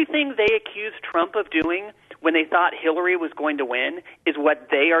 Everything they accused Trump of doing when they thought Hillary was going to win is what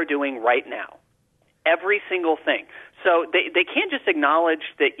they are doing right now. Every single thing. So they can't just acknowledge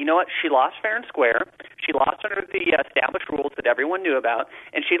that, she lost fair and square. She lost under the established rules that everyone knew about,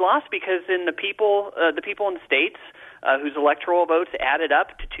 and she lost because in the people in the states whose electoral votes added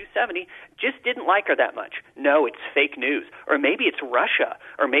up to 270 just didn't like her that much. No, it's fake news, or maybe it's Russia,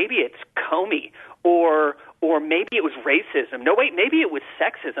 or maybe it's Comey, or maybe it was racism. No, wait, maybe it was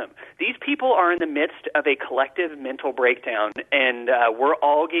sexism. These people are in the midst of a collective mental breakdown, and we're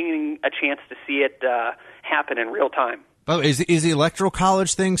all getting a chance to see it happen in real time. Oh, is the Electoral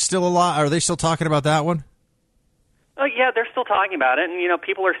College thing still alive? Are they still talking about that one? Oh, yeah, they're still talking about it, and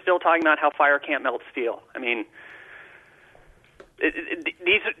people are still talking about how fire can't melt steel. I mean,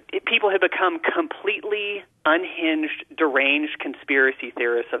 these people have become completely unhinged, deranged conspiracy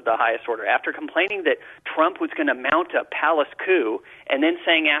theorists of the highest order. After complaining that Trump was going to mount a palace coup, and then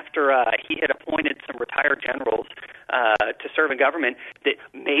saying after he had appointed some retired generals to serve in government that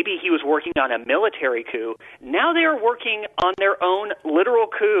maybe he was working on a military coup, now they are working on their own literal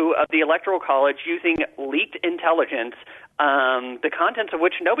coup of the Electoral College using leaked intelligence, the contents of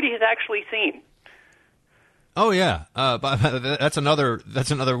which nobody has actually seen. Oh, yeah. But that's another,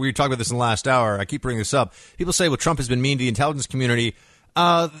 we talked about this in the last hour. I keep bringing this up. People say, well, Trump has been mean to the intelligence community.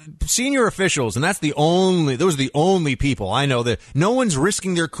 Senior officials, and those are the only people I know that no one's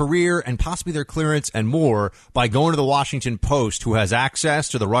risking their career and possibly their clearance and more by going to the Washington Post who has access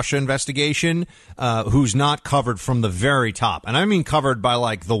to the Russia investigation, who's not covered from the very top. And I mean covered by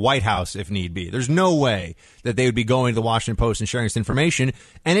like the White House if need be. There's no way that they would be going to the Washington Post and sharing this information.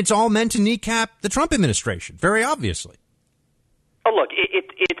 And it's all meant to kneecap the Trump administration, very obviously. Oh, look,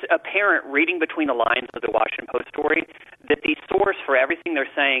 it's apparent reading between the lines of the Washington Post story that the source for everything they're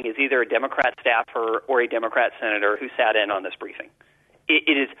saying is either a Democrat staffer or a Democrat senator who sat in on this briefing.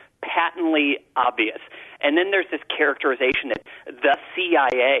 It is patently obvious. And then there's this characterization that the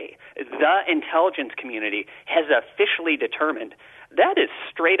CIA, the intelligence community, has officially determined. That is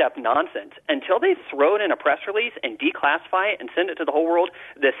straight up nonsense. Until they throw it in a press release and declassify it and send it to the whole world,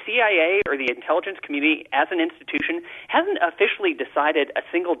 the CIA or the intelligence community as an institution hasn't officially decided a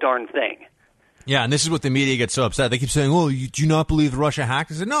single darn thing. Yeah, and this is what the media gets so upset. They keep saying, "Oh, do you not believe Russia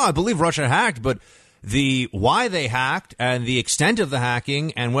hacked?" I said, "No, I believe Russia hacked, but the why they hacked and the extent of the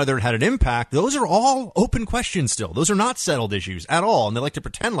hacking and whether it had an impact, those are all open questions still. Those are not settled issues at all, and they like to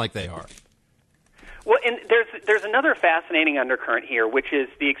pretend like they are." Well, and there's another fascinating undercurrent here, which is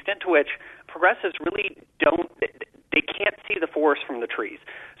the extent to which progressives really they can't see the forest from the trees.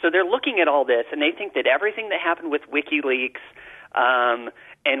 So they're looking at all this, and they think that everything that happened with WikiLeaks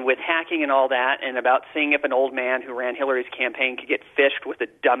and with hacking and all that, and about seeing if an old man who ran Hillary's campaign could get fished with the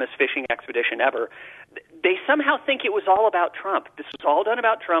dumbest fishing expedition ever, they somehow think it was all about Trump. This was all done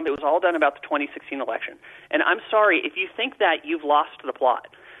about Trump. It was all done about the 2016 election. And I'm sorry, if you think that, you've lost the plot.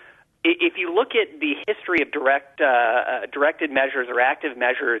 If you look at the history of directed measures or active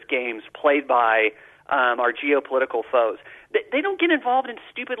measures games played by our geopolitical foes, they don't get involved in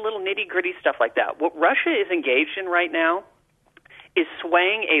stupid little nitty-gritty stuff like that. What Russia is engaged in right now is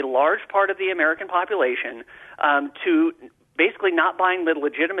swaying a large part of the American population to basically not buying the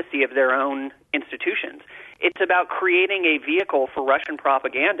legitimacy of their own institutions. It's about creating a vehicle for Russian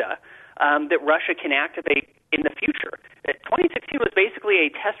propaganda that Russia can activate in the future. 2016 was basically a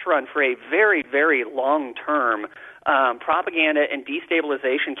test run for a very, very long-term propaganda and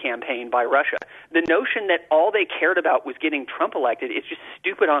destabilization campaign by Russia. The notion that all they cared about was getting Trump elected is just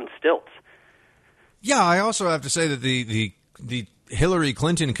stupid on stilts. Yeah, I also have to say that the Hillary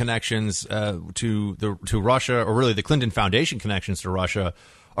Clinton connections to Russia, or really the Clinton Foundation connections to Russia,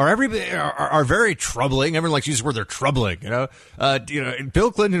 are very troubling. Everyone likes to use the word they're troubling.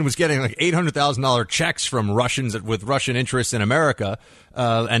 Bill Clinton was getting like $800,000 checks from Russians with Russian interests in America,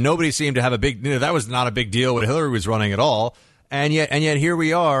 and nobody seemed to have a big. That was not a big deal when Hillary was running at all. And yet here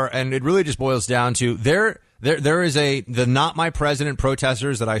we are, and it really just boils down to there is the "Not My President"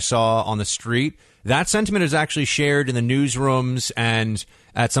 protesters that I saw on the street. That sentiment is actually shared in the newsrooms and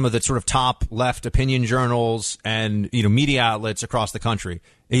at some of the sort of top left opinion journals and media outlets across the country.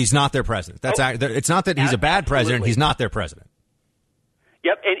 He's not their president. It's not that he's a bad president. He's not their president.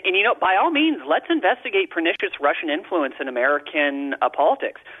 Yep, and by all means, let's investigate pernicious Russian influence in American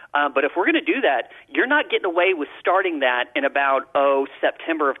politics. But if we're going to do that, you're not getting away with starting that in about,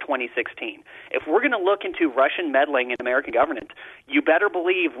 September of 2016. If we're going to look into Russian meddling in American governance, you better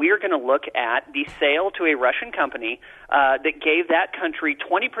believe we are going to look at the sale to a Russian company that gave that country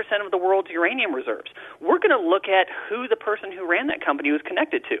 20% of the world's uranium reserves. We're going to look at who the person who ran that company was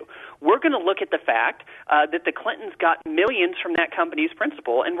connected to. We're going to look at the fact that the Clintons got millions from that company's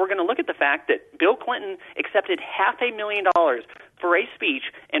principal, and we're going to look at the fact that Bill Clinton accepted $500,000 for a speech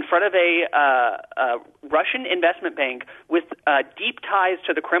in front of a Russian investment bank with deep ties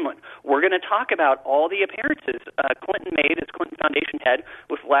to the Kremlin. We're going to talk about all the appearances Clinton made as Clinton Foundation head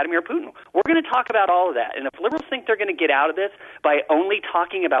with Vladimir Putin. We're going to talk about all of that. And if liberals think they're going to get out of this by only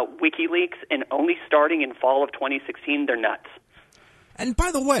talking about WikiLeaks and only starting in fall of 2016, they're nuts. And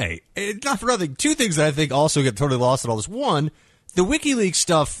by the way, not for nothing, two things that I think also get totally lost in all this. One, the WikiLeaks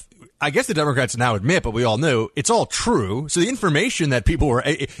stuff, I guess the Democrats now admit, but we all knew, it's all true. So the information that people were,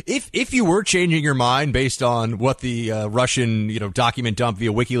 if you were changing your mind based on what the Russian, document dump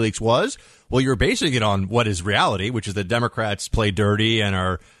via WikiLeaks was, well, you're basing it on what is reality, which is that Democrats play dirty and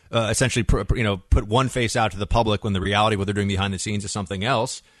are essentially, put one face out to the public when the reality, what they're doing behind the scenes, is something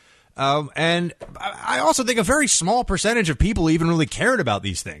else. And I also think a very small percentage of people even really cared about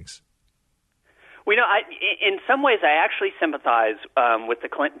these things. Well, in some ways, I actually sympathize with the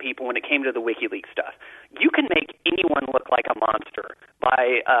Clinton people when it came to the WikiLeaks stuff. You can make anyone look like a monster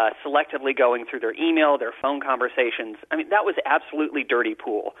by selectively going through their email, their phone conversations. I mean, that was absolutely dirty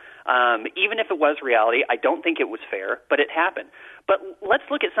pool. Even if it was reality, I don't think it was fair, but it happened. But let's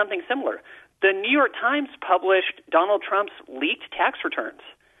look at something similar. The New York Times published Donald Trump's leaked tax returns.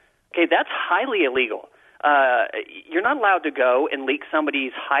 Okay, that's highly illegal. you're not allowed to go and leak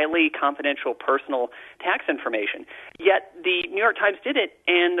somebody's highly confidential personal tax information. Yet the New York Times did it,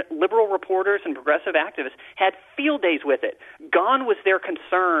 and liberal reporters and progressive activists had field days with it. Gone was their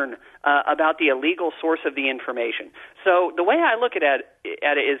concern about the illegal source of the information. So the way I look at it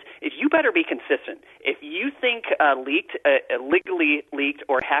is you better be consistent. If you think illegally leaked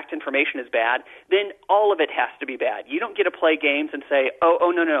or hacked information is bad, then all of it has to be bad. You don't get to play games and say,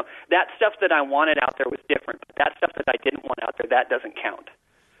 oh, no, that stuff that I wanted out there was different, but that stuff that I didn't want out there, that doesn't count.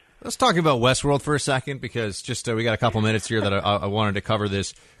 Let's talk about Westworld for a second, because just we got a couple minutes here that I wanted to cover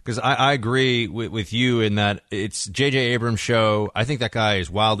this, because I agree with you in that it's J.J. Abrams' show. I think that guy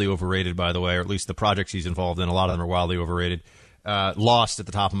is wildly overrated, by the way, or at least the projects he's involved in, a lot of them are wildly overrated. Lost at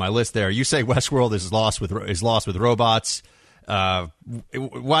the top of my list there. You say Westworld is lost with robots.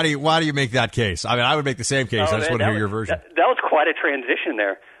 Why do you make that case? I mean, I would make the same case. I just want to hear your version. That was quite a transition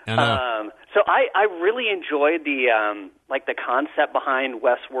there. I know. So I really enjoyed the the concept behind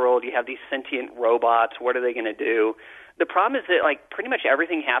Westworld. You have these sentient robots. What are they going to do? The problem is that pretty much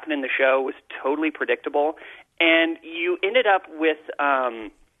everything happened in the show was totally predictable, and you ended up with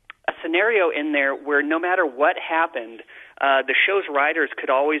a scenario in there where no matter what happened, the show's writers could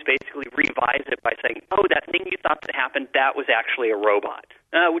always basically revise it by saying, oh, that thing you thought that happened, that was actually a robot.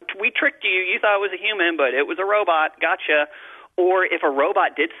 We tricked you. You thought it was a human, but it was a robot. Gotcha. Or if a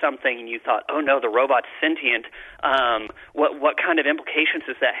robot did something and you thought, oh, no, the robot's sentient, what kind of implications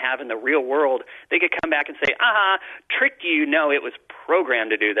does that have in the real world? They could come back and say, tricked you. No, it was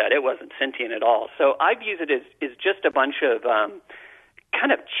programmed to do that. It wasn't sentient at all. So I view it as just a bunch of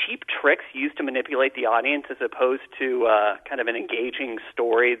kind of cheap tricks used to manipulate the audience, as opposed to kind of an engaging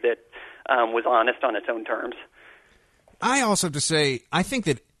story that was honest on its own terms. I also have to say, I think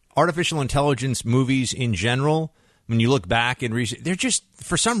that artificial intelligence movies in general, when you look back and they're just,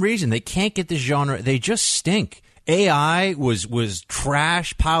 for some reason, they can't get this genre. They just stink. AI was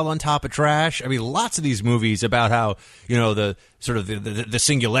trash, piled on top of trash. I mean, lots of these movies about how, the sort of the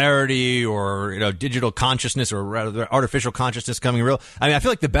singularity or, digital consciousness or rather artificial consciousness coming real. I mean, I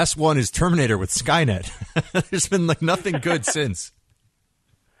feel like the best one is Terminator with Skynet. There's been nothing good since.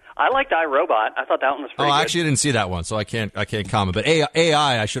 I liked iRobot. I thought that one was pretty good. I actually didn't see that one, so I can't comment. But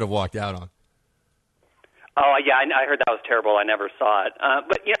AI, I should have walked out on. Oh, yeah, I heard that was terrible. I never saw it.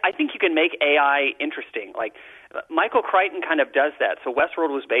 But I think you can make AI interesting. Michael Crichton kind of does that. So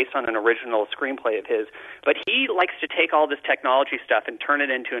Westworld was based on an original screenplay of his, but he likes to take all this technology stuff and turn it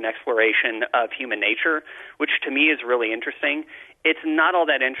into an exploration of human nature, which to me is really interesting. It's not all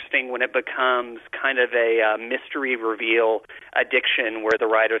that interesting when it becomes kind of a mystery reveal addiction where the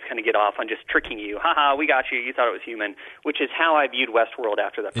writers kind of get off on just tricking you. Ha, we got you. You thought it was human, which is how I viewed Westworld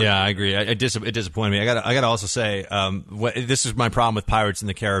after that. Yeah, I agree. It disappointed me. I got to also say, this is my problem with Pirates in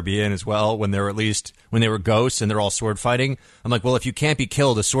the Caribbean as well. When they were ghosts and they're all sword fighting, I'm like, well, if you can't be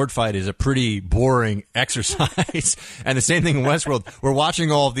killed, a sword fight is a pretty boring exercise. And the same thing in Westworld. We're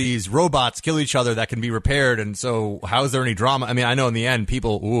watching all these robots kill each other that can be repaired, and so how is there any drama? I mean, I know in the end,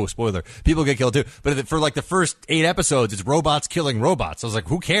 people get killed too. But for the first 8 episodes, it's robots killing robots. I was like,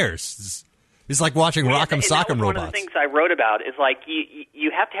 who cares? It's like watching Rock'em Sock'em robots. One of the things I wrote about is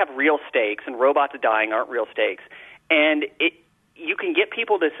you have to have real stakes, and robots dying aren't real stakes. And you can get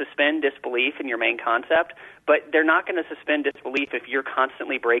people to suspend disbelief in your main concept, but they're not going to suspend disbelief if you're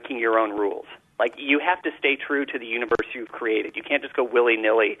constantly breaking your own rules. You have to stay true to the universe you've created. You can't just go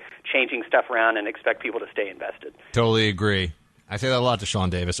willy-nilly changing stuff around and expect people to stay invested. Totally agree. I say that a lot to Sean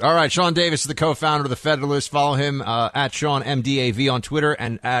Davis. All right, Sean Davis is the co-founder of The Federalist. Follow him at Sean MDAV on Twitter,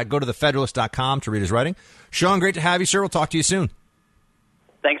 and go to thefederalist.com to read his writing. Sean, great to have you, sir. We'll talk to you soon.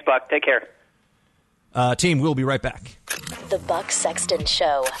 Thanks, Buck. Take care. Team, we'll be right back. The Buck Sexton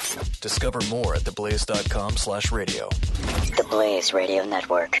Show. Discover more at theblaze.com/radio. The Blaze Radio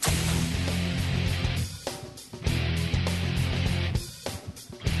Network.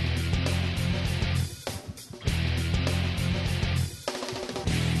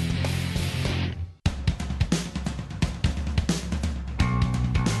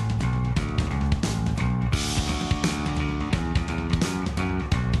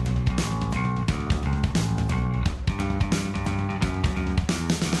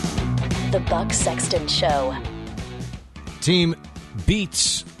 The Buck Sexton Show. Team,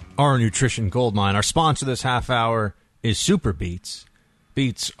 Beets are a nutrition goldmine. Our sponsor this half hour is Super Beets.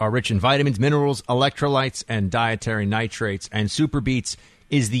 Beets are rich in vitamins, minerals, electrolytes, and dietary nitrates. And Super Beets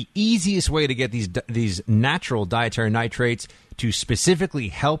is the easiest way to get these natural dietary nitrates to specifically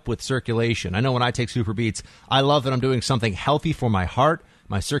help with circulation. I know when I take Super Beets, I love that I'm doing something healthy for my heart,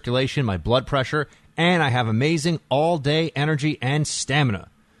 my circulation, my blood pressure, and I have amazing all-day energy and stamina.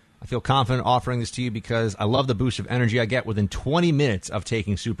 I feel confident offering this to you because I love the boost of energy I get within 20 minutes of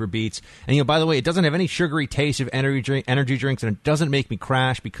taking Super Beets. And, by the way, it doesn't have any sugary taste of energy drinks, and it doesn't make me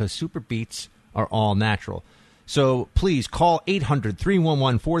crash because Super Beets are all natural. So please call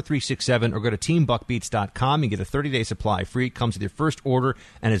 800-311-4367 or go to teambuckbeats.com. You get a 30-day supply free. It comes with your first order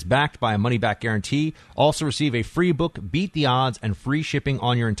and is backed by a money-back guarantee. Also receive a free book, Beat the Odds, and free shipping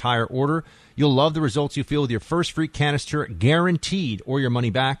on your entire order. You'll love the results you feel with your first free canister, guaranteed, or your money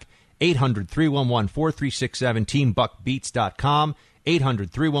back. 800-311-4367, teambuckbeats.com,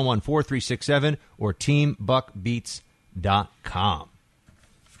 800-311-4367, or teambuckbeats.com.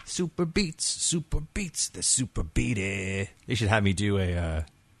 Super Beets, the Super Beaty. They should have me do a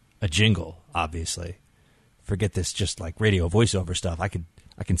jingle, obviously. Forget this just like radio voiceover stuff. I can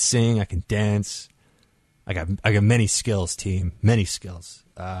sing, I can dance. I got many skills, team. Many skills.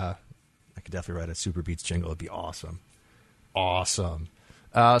 I could definitely write a Super Beets jingle. It'd be awesome. Awesome.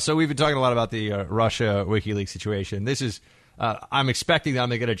 So we've been talking a lot about the Russia WikiLeaks situation. This is I'm expecting that I'm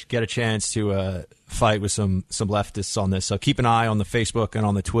going to get a chance to fight with some leftists on this. So keep an eye on the Facebook and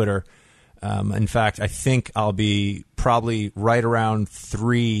on the Twitter. In fact, I think I'll be probably right around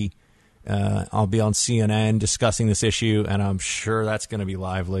 3. I'll be on CNN discussing this issue, and I'm sure that's going to be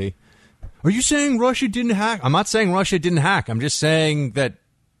lively. Are you saying Russia didn't hack? I'm not saying Russia didn't hack. I'm just saying that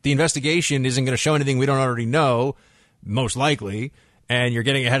the investigation isn't going to show anything we don't already know, most likely. And you're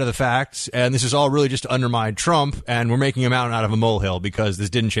getting ahead of the facts, and this is all really just to undermine Trump, and we're making a mountain out of a molehill because this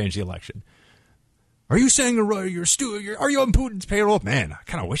didn't change the election. Are you saying are you on Putin's payroll? Man, I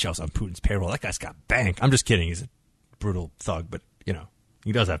kind of wish I was on Putin's payroll. That guy's got bank. I'm just kidding. He's a brutal thug, but,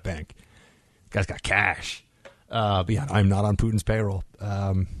 he does have bank. The guy's got cash. But yeah, I'm not on Putin's payroll.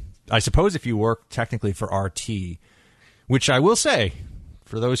 I suppose if you work technically for RT, which I will say,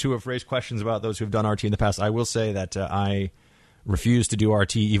 for those who have raised questions about those who have done RT in the past, I will say that I refused to do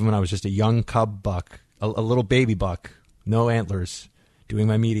RT even when I was just a young cub buck, a little baby buck, no antlers, doing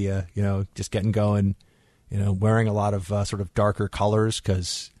my media, just getting going, wearing a lot of sort of darker colors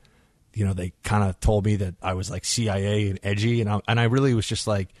because, they kind of told me that I was like CIA and edgy. And I really was just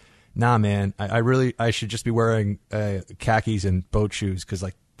like, nah, man, I should just be wearing khakis and boat shoes because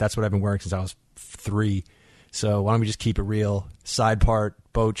like that's what I've been wearing since I was 3. So why don't we just keep it real? Side part,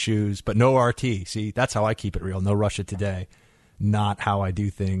 boat shoes, but no RT. See, that's how I keep it real. No Russia Today. Not how I do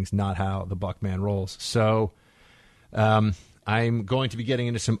things, not how the Buckman rolls. So I'm going to be getting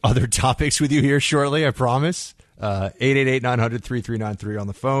into some other topics with you here shortly, I promise. 888-900-3393 on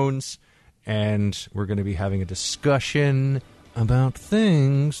the phones. And we're going to be having a discussion about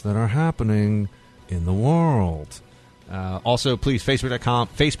things that are happening in the world. Also, please,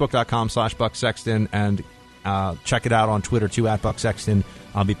 Facebook.com/Buck Sexton, and check it out on Twitter, too, @Buck Sexton.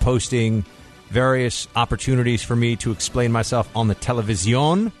 I'll be posting various opportunities for me to explain myself on the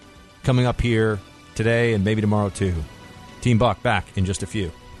television coming up here today and maybe tomorrow, too. Team Buck back in just a few.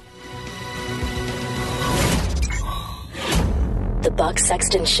 The Buck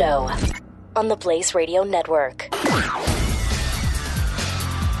Sexton Show on the Blaze Radio Network.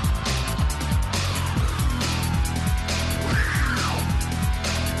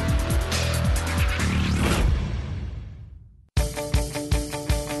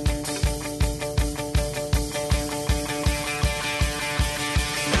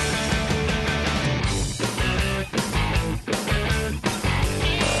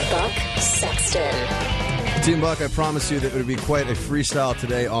 Team Buck, I promise you that it would be quite a freestyle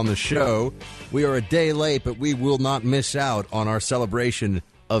today on the show. We are a day late, but we will not miss out on our celebration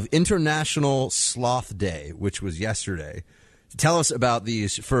of International Sloth Day, which was yesterday. To tell us about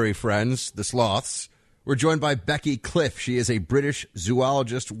these furry friends, the sloths, we're joined by Becky Cliff. She is a British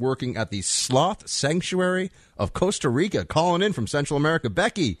zoologist working at the Sloth Sanctuary of Costa Rica, calling in from Central America.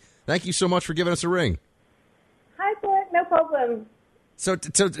 Becky, thank you so much for giving us a ring. Hi, Buck. No problem. So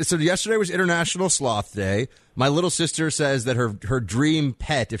yesterday was International Sloth Day. My little sister says that her dream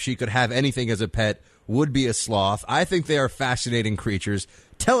pet, if she could have anything as a pet, would be a sloth. I think they are fascinating creatures.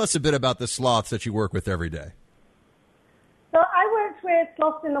 Tell us a bit about the sloths that you work with every day. So I worked with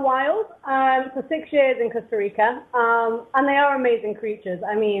sloths in the wild for 6 years in Costa Rica, and they are amazing creatures.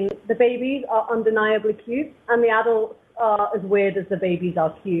 I mean, the babies are undeniably cute, and the adults are as weird as the babies are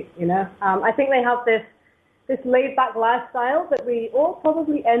cute, I think they have this laid-back lifestyle that we all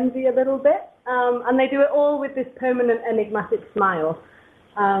probably envy a little bit, and they do it all with this permanent enigmatic smile.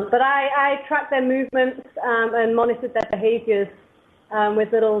 But I track their movements and monitored their behaviors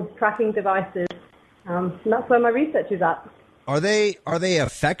with little tracking devices. And that's where my research is at. Are they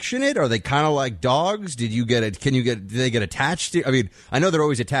affectionate? Are they kind of like dogs? Do they get attached to? I mean, I know they're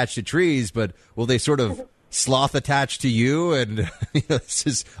always attached to trees, but will they sort of sloth attached to you? And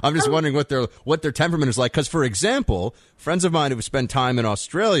I'm just wondering what their temperament is like. Because, for example, friends of mine who've spent time in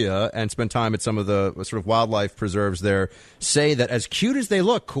Australia and spent time at some of the sort of wildlife preserves there say that as cute as they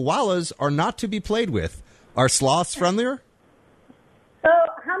look, koalas are not to be played with. Are sloths friendlier? So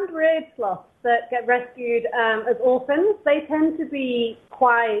hand-reared sloths that get rescued as orphans, they tend to be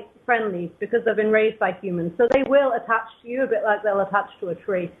quite friendly because they've been raised by humans. So they will attach to you a bit like they'll attach to a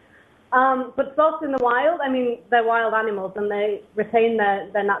tree. But sloths in the wild, I mean, they're wild animals and they retain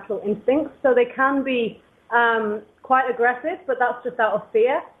their natural instincts. So they can be quite aggressive, but that's just out of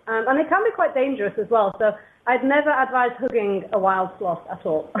fear. And they can be quite dangerous as well. So I'd never advise hugging a wild sloth at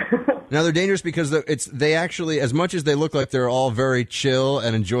all. Now, they're dangerous because they actually, as much as they look like they're all very chill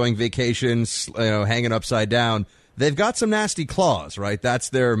and enjoying vacations, hanging upside down, they've got some nasty claws, right? That's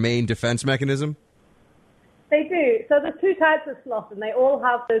their main defense mechanism? They do. So there's two types of sloths, and they all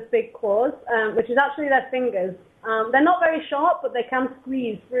have those big claws, which is actually their fingers. They're not very sharp, but they can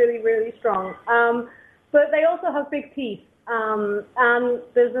squeeze really, really strong. But they also have big teeth. And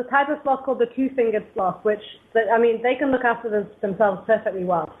there's a type of sloth called the two-fingered sloth, which, they can look after themselves perfectly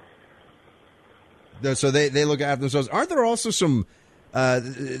well. So they look after themselves. Aren't there also some...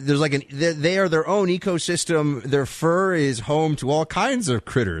 they are their own ecosystem. Their fur is home to all kinds of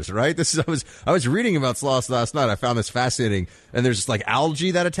critters, right? I was reading about sloths last night. I found this fascinating. And there's like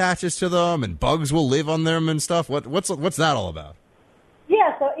algae that attaches to them, and bugs will live on them and stuff. What's that all about?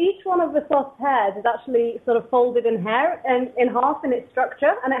 Yeah, so each one of the sloth's hairs is actually sort of folded in half in its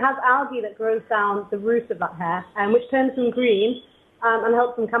structure, and it has algae that grows down the root of that hair, which turns them green and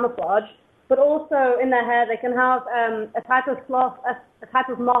helps them camouflage. But also in their hair, they can have a type of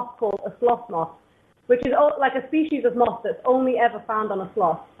moth called a sloth moth, which is like a species of moth that's only ever found on a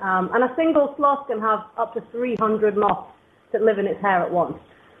sloth. And a single sloth can have up to 300 moths that live in its hair at once.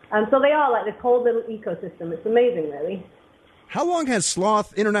 And so they are like this whole little ecosystem. It's amazing, really. How long has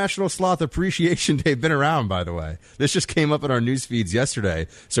International Sloth Appreciation Day been around, by the way? This just came up in our news feeds yesterday.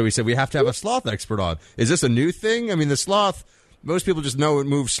 So we said we have to have a sloth expert on. Is this a new thing? I mean, the sloth, most people just know it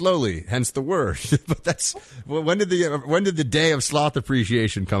moves slowly, hence the word. But when did the Day of Sloth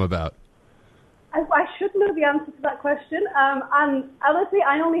Appreciation come about? I should know the answer to that question. And honestly,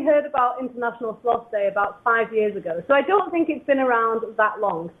 I only heard about International Sloth Day about 5 years ago. So I don't think it's been around that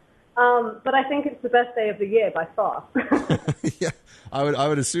long. But I think it's the best day of the year by far. Yeah, I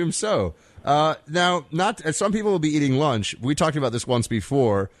would assume so. Now, some people will be eating lunch. We talked about this once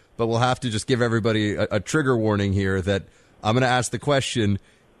before, but we'll have to just give everybody a trigger warning here that I'm going to ask the question.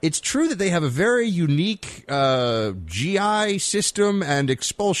 It's true that they have a very unique GI system and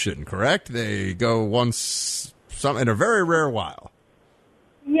expulsion, correct? They go once in a very rare while.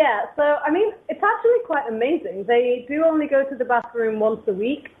 Yeah, so, it's actually quite amazing. They do only go to the bathroom once a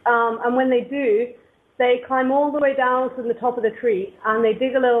week, and when they do, they climb all the way down from the top of the tree, and they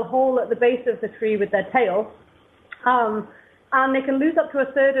dig a little hole at the base of the tree with their tail, and they can lose up to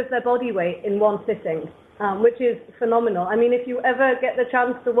a third of their body weight in one sitting, which is phenomenal. If you ever get the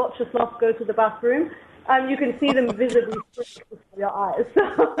chance to watch a sloth go to the bathroom, you can see them visibly before your eyes.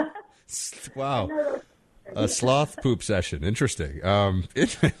 Wow. A sloth poop session. Interesting.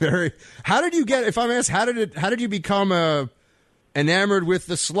 How did you get, if I'm asked, how did you become enamored with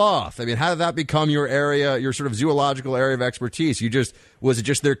the sloth? How did that become your area, your sort of zoological area of expertise? Was it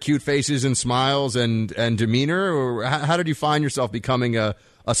just their cute faces and smiles and demeanor? Or how did you find yourself becoming a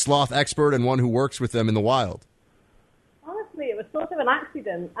sloth expert and one who works with them in the wild? Honestly, it was sort of an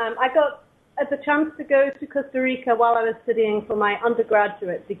accident. I got the chance to go to Costa Rica while I was studying for my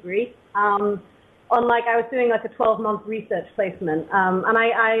undergraduate degree. I was doing like a 12-month research placement, and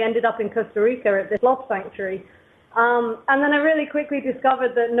I ended up in Costa Rica at this sloth sanctuary. And then I really quickly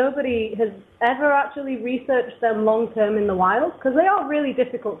discovered that nobody has ever actually researched them long-term in the wild, because they are really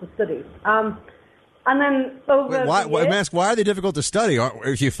difficult to study. And then over why are they difficult to study?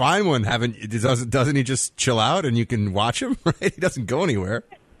 If you find one, doesn't he just chill out and you can watch him? Right? He doesn't go anywhere.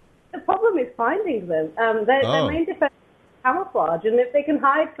 The problem is finding them. Their main defense camouflage, and if they can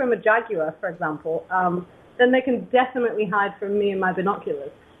hide from a jaguar, for example, then they can definitely hide from me and my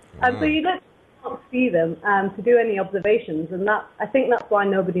binoculars. So you don't see them to do any observations, and I think that's why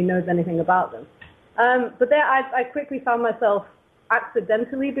nobody knows anything about them. But there, I quickly found myself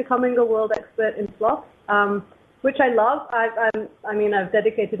accidentally becoming a world expert in sloths, which I love. I've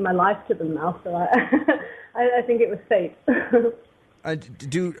dedicated my life to them now, so I think it was fate.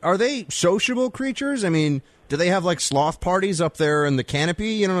 Are they sociable creatures? Do they have like sloth parties up there in the canopy?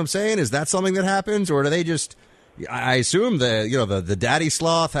 You know what I'm saying? Is that something that happens, or do they just? I assume the daddy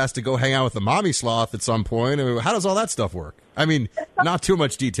sloth has to go hang out with the mommy sloth at some point. How does all that stuff work? Not too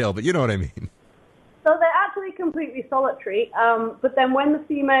much detail, but you know what I mean. So they're actually completely solitary. But then when the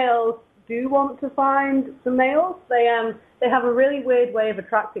females do want to find the males, they have a really weird way of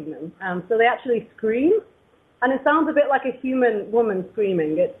attracting them. So they actually scream, and it sounds a bit like a human woman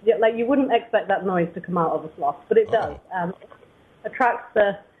screaming. It's like you wouldn't expect that noise to come out of a sloth, but it does. It attracts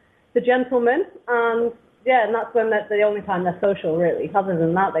the gentleman, and that's when that's the only time they're social, really. Other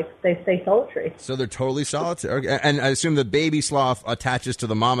than that, they stay solitary. So they're totally solitary. And I assume the baby sloth attaches to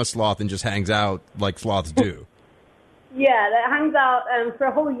the mama sloth and just hangs out like sloths do. Yeah, that hangs out for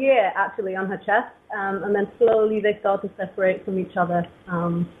a whole year, actually, on her chest, and then slowly they start to separate from each other.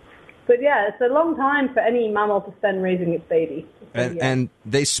 But yeah, it's a long time for any mammal to spend raising its baby. And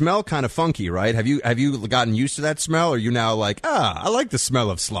they smell kind of funky, right? Have you gotten used to that smell, or are you now like, I like the smell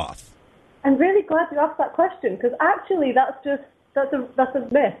of sloth? I'm really glad you asked that question, because actually that's a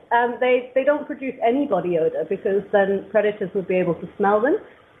myth. They don't produce any body odor, because then predators would be able to smell them.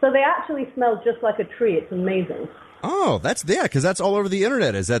 So they actually smell just like a tree. It's amazing. Oh, because that's all over the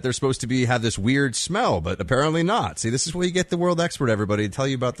internet, is that they're supposed to have this weird smell, but apparently not. See, this is where you get the world expert, everybody, to tell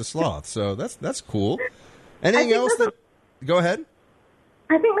you about the sloth. So that's cool. Anything else go ahead?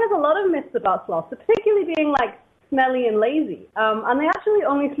 I think there's a lot of myths about sloths, particularly being like smelly and lazy. And they actually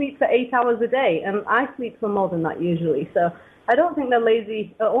only sleep for 8 hours a day, and I sleep for more than that usually. So I don't think they're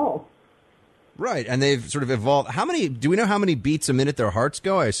lazy at all. Right, and they've sort of evolved. Do we know how many beats a minute their hearts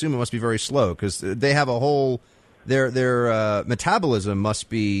go? I assume it must be very slow, because they have a whole... Their metabolism must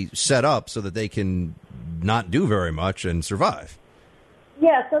be set up so that they can not do very much and survive.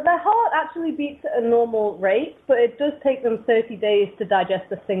 Yeah, so their heart actually beats at a normal rate, but it does take them 30 days to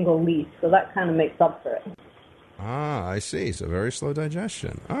digest a single leaf, so that kind of makes up for it. Ah, I see. So very slow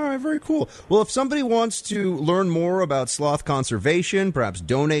digestion. All right, very cool. Well, if somebody wants to learn more about sloth conservation, perhaps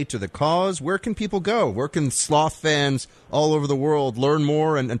donate to the cause, where can people go? Where can sloth fans all over the world learn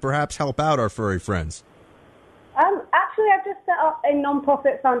more and perhaps help out our furry friends? Actually, I've just set up a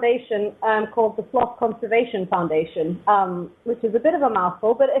non-profit foundation called the Sloth Conservation Foundation, which is a bit of a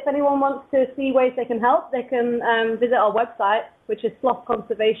mouthful, but if anyone wants to see ways they can help, they can visit our website, which is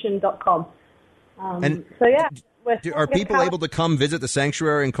slothconservation.com. Are people able to come visit the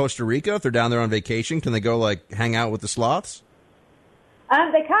sanctuary in Costa Rica if they're down there on vacation? Can they go, hang out with the sloths?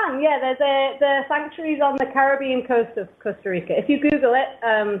 They can, yeah. There's the sanctuaries on the Caribbean coast of Costa Rica. If you Google it,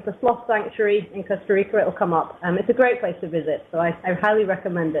 the Sloth Sanctuary in Costa Rica, it'll come up. It's a great place to visit, so I highly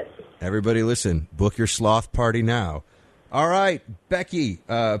recommend it. Everybody listen, book your sloth party now. All right, Becky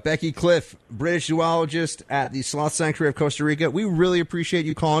Cliff, British zoologist at the Sloth Sanctuary of Costa Rica. We really appreciate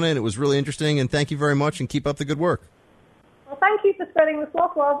you calling in. It was really interesting, and thank you very much, and keep up the good work. Well, thank you for spreading the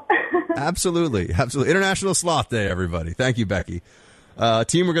sloth love. Absolutely. International Sloth Day, everybody. Thank you, Becky.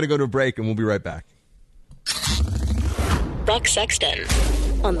 Team, we're going to go to a break, and we'll be right back. Buck Sexton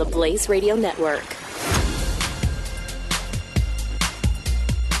on the Blaze Radio Network.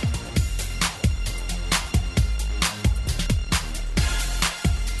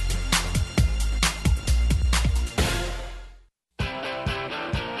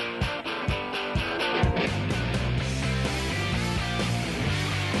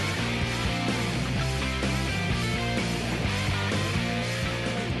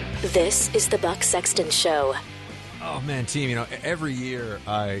 This is the Buck Sexton Show. Oh, man, team, every year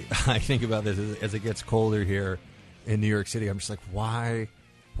I think about this as it gets colder here in New York City. I'm just like, why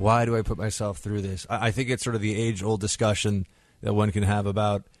do I put myself through this? I think it's sort of the age-old discussion that one can have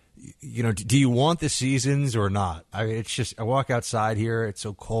about, do you want the seasons or not? I mean, it's just, I walk outside here, it's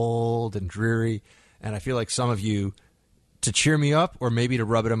so cold and dreary, and I feel like some of you, to cheer me up or maybe to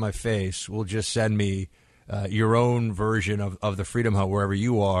rub it in my face, will just send me your own version of the Freedom Hut wherever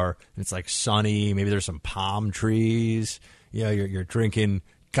you are. It's like sunny. Maybe there's some palm trees. You're drinking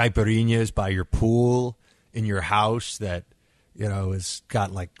caipirinhas by your pool in your house that has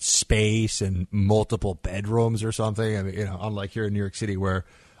got like space and multiple bedrooms or something. I mean, unlike here in New York City where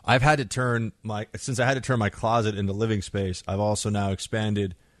I've had to turn my closet into living space. I've also now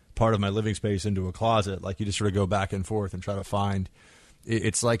expanded part of my living space into a closet. Like you just sort of go back and forth and try to find.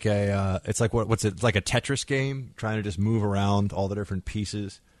 It's like like a Tetris game, trying to just move around all the different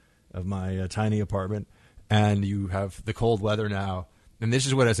pieces of my tiny apartment. And you have the cold weather now. And this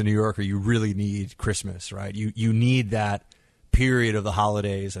is what, as a New Yorker, you really need Christmas, right? You need that period of the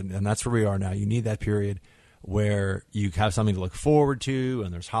holidays, and that's where we are now. You need that period where you have something to look forward to,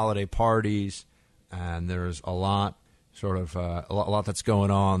 and there's holiday parties, and there's a lot that's going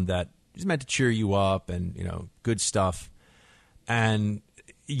on that is meant to cheer you up, and good stuff. And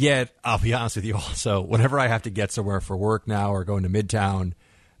yet, I'll be honest with you also, whenever I have to get somewhere for work now or going to Midtown,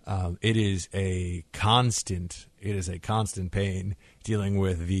 It is a constant pain dealing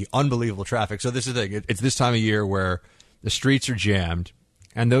with the unbelievable traffic. So this is the thing. It's this time of year where the streets are jammed.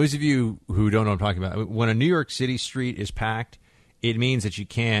 And those of you who don't know what I'm talking about, when a New York City street is packed, it means that you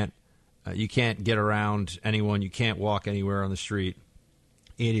can't get around anyone. You can't walk anywhere on the street.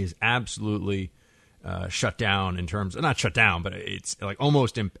 It is absolutely shut down in terms of, not shut down, but it's like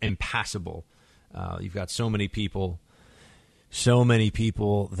almost impassable. You've got so many people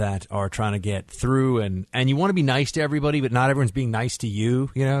that are trying to get through, and you want to be nice to everybody, but not everyone's being nice to you.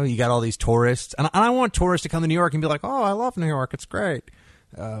 You know, you got all these tourists, and I want tourists to come to New York and be like, oh, I love New York, it's great.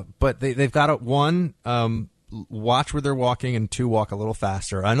 But they've got to, one, watch where they're walking, and two, walk a little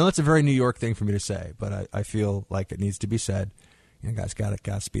faster. I know that's a very New York thing for me to say, but I feel like it needs to be said. You guys got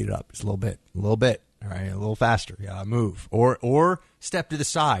to speed it up just a little bit. All right, a little faster. Yeah, move or step to the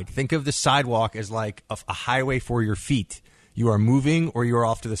side. Think of the sidewalk as like a highway for your feet. You are moving or you are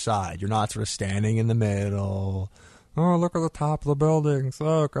off to the side. You're not sort of standing in the middle. Oh, look at the top of the buildings.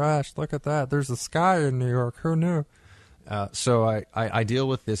 Oh gosh, look at that. There's the sky in New York. Who knew? So I deal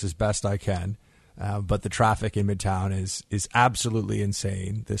with this as best I can. But the traffic in Midtown is absolutely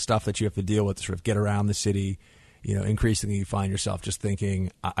insane. The stuff that you have to deal with to sort of get around the city. You know, increasingly you find yourself just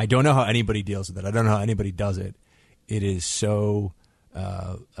thinking, I don't know how anybody deals with it. I don't know how anybody does it. It is so,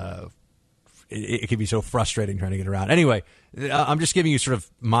 it can be so frustrating trying to get around. Anyway, I'm just giving you sort of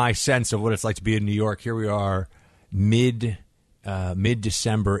my sense of what it's like to be in New York. Here we are,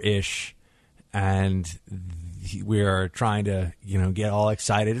 mid-December-ish, and we are trying to, get all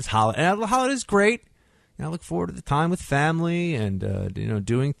excited. It's holiday. And the holiday is great. I look forward to the time with family and,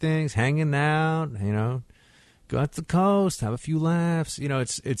 doing things, hanging out, go out to the coast, have a few laughs.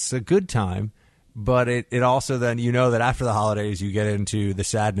 It's a good time, but it also then, that after the holidays, you get into the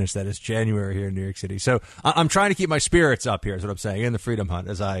sadness that is January here in New York City. So I'm trying to keep my spirits up here is what I'm saying in the Freedom Hunt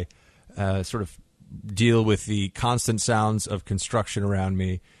as I sort of deal with the constant sounds of construction around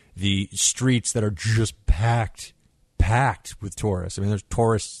me, the streets that are just packed with tourists. I mean, there's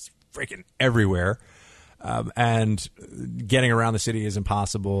tourists freaking everywhere. And getting around the city is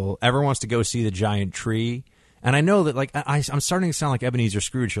impossible. Everyone wants to go see the giant tree. And I know that, I'm starting to sound like Ebenezer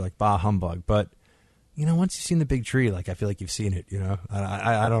Scrooge here, like bah humbug. But, once you've seen the big tree, I feel like you've seen it,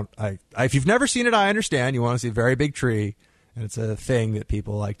 if you've never seen it, I understand. You want to see a very big tree. And it's a thing that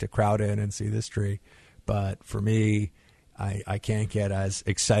people like to crowd in and see this tree. But for me, I can't get as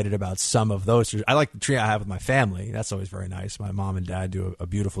excited about some of those trees. I like the tree I have with my family. That's always very nice. My mom and dad do a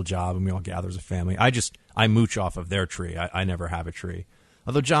beautiful job, and we all gather as a family. I mooch off of their tree. I never have a tree.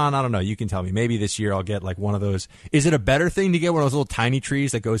 Although, John, I don't know. You can tell me. Maybe this year I'll get one of those. Is it a better thing to get one of those little tiny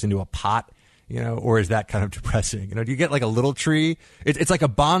trees that goes into a pot, or is that kind of depressing? Do you get a little tree? It's like a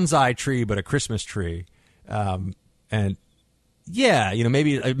bonsai tree, but a Christmas tree. And yeah,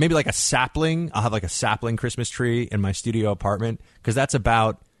 maybe like a sapling. I'll have a sapling Christmas tree in my studio apartment because that's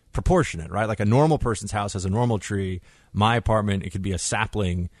about proportionate, right? Like a normal person's house has a normal tree. My apartment, it could be a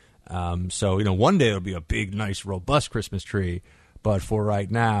sapling. So, one day it'll be a big, nice, robust Christmas tree. But for right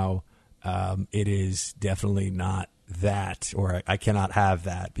now, it is definitely not that, or I cannot have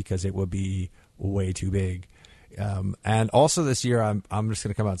that because it would be way too big. And also this year, I'm just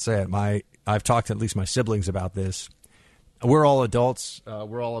going to come out and say it. I've talked to at least my siblings about this. We're all adults.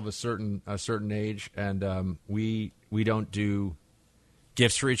 We're all of a certain age, and we don't do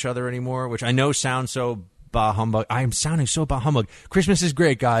gifts for each other anymore, which I know sounds so bah humbug. I am sounding so bah humbug. Christmas is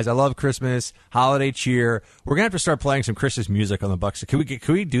great, guys. I love Christmas, holiday cheer. We're gonna have to start playing some Christmas music on the Bucks. Can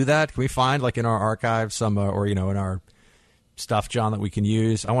we do that? Can we find in our archives some or in our stuff, John, that we can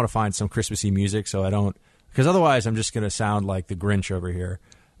use? I want to find some Christmassy music so I don't, because otherwise I'm just gonna sound like the Grinch over here.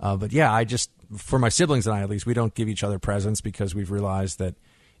 But yeah, for my siblings and I, at least, we don't give each other presents because we've realized that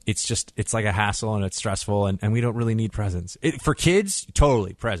it's like a hassle and it's stressful and we don't really need presents. For kids,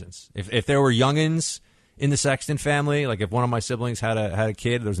 totally presents. If there were youngins in the Sexton family, if one of my siblings had a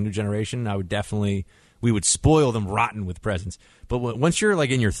kid, there was a new generation, we would spoil them rotten with presents. But once you're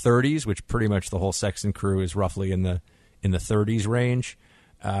in your 30s, which pretty much the whole Sexton crew is roughly in the 30s range,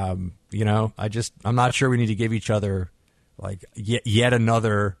 I'm not sure we need to give each other yet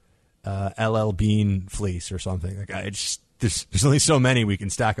another LL Bean fleece or something. There's only so many we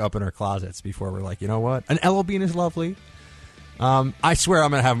can stack up in our closets before we're like, you know what? An LL Bean is lovely. I swear I'm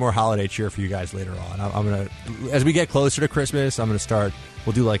going to have more holiday cheer for you guys later on. I'm going to, as we get closer to Christmas, I'm going to start,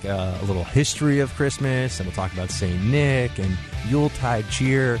 we'll do a little history of Christmas, and we'll talk about St. Nick and Yuletide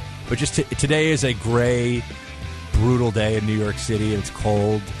cheer. But just today is a gray, brutal day in New York City, and it's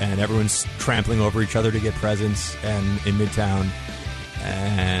cold, and everyone's trampling over each other to get presents and in Midtown.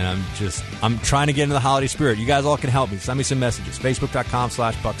 And I'm trying to get into the holiday spirit. You guys all can help me. Send me some messages.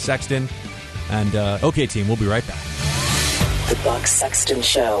 Facebook.com/Buck Sexton. And, okay, team, we'll be right back. The Buck Sexton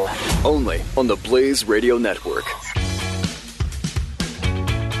Show. Only on the Blaze Radio Network.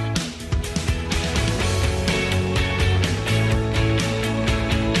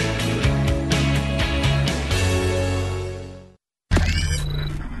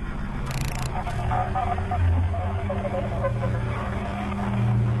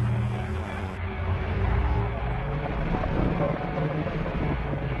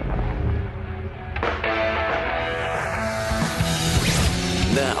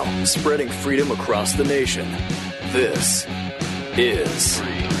 Now, spreading freedom across the nation. This is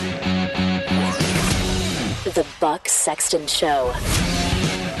The Buck Sexton Show.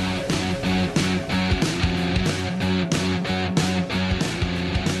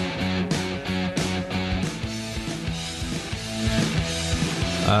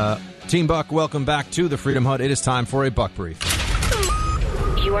 Team Buck, welcome back to the Freedom Hut. It is time for a Buck Brief.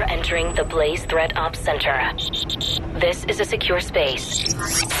 You are entering the Blaze Threat Ops Center. This is a secure space.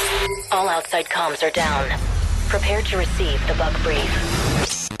 All outside comms are down. Prepare to receive the Buck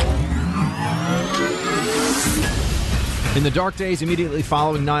Brief. In the dark days immediately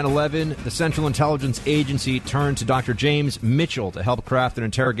following 9/11, the Central Intelligence Agency turned to Dr. James Mitchell to help craft an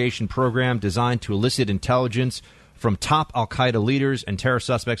interrogation program designed to elicit intelligence from top al-Qaeda leaders and terror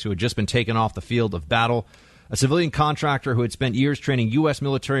suspects who had just been taken off the field of battle. A civilian contractor who had spent years training U.S.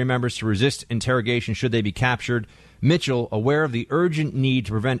 military members to resist interrogation should they be captured. Mitchell, aware of the urgent need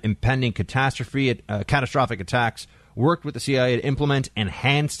to prevent impending catastrophic attacks, worked with the CIA to implement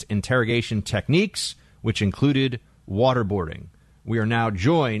enhanced interrogation techniques, which included waterboarding. We are now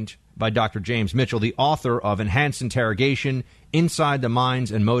joined by Dr. James Mitchell, the author of Enhanced Interrogation, Inside the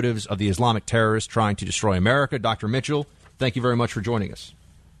Minds and Motives of the Islamic Terrorists Trying to Destroy America. Dr. Mitchell, thank you very much for joining us.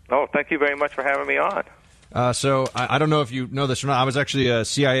 Oh, thank you very much for having me on. So I don't know if you know this or not. I was actually a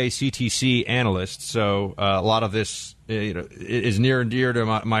CIA CTC analyst, so a lot of this is near and dear to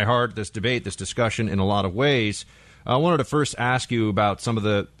my heart, this debate, this discussion in a lot of ways. I wanted to first ask you about some of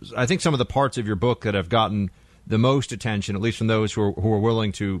the parts of your book that have gotten the most attention, at least from those who are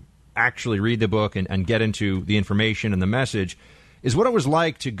willing to actually read the book and get into the information and the message, is what it was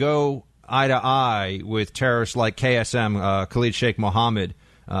like to go eye to eye with terrorists like KSM, Khalid Sheikh Mohammed,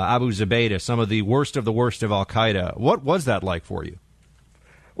 Abu Zubaydah, some of the worst of al-Qaeda. What was that like for you?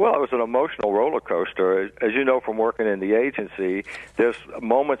 Well, it was an emotional roller coaster. As you know from working in the agency, there's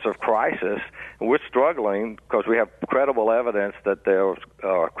moments of crisis, and we're struggling because we have credible evidence that there's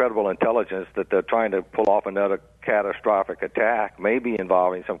credible intelligence that they're trying to pull off another catastrophic attack, maybe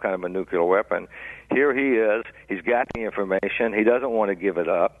involving some kind of a nuclear weapon. Here he is. He's got the information. He doesn't want to give it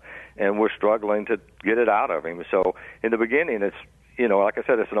up, and we're struggling to get it out of him. So in the beginning, it's, like I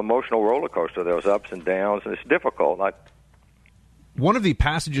said, it's an emotional roller coaster. There's ups and downs, and it's difficult. One of the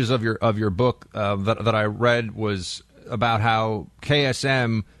passages of your book that I read was about how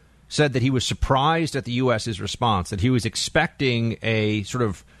KSM said that he was surprised at the U.S.'s response, that he was expecting a sort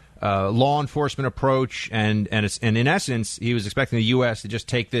of law enforcement approach, and in essence, he was expecting the U.S. to just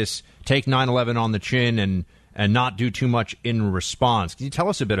take 9/11 on the chin and not do too much in response. Can you tell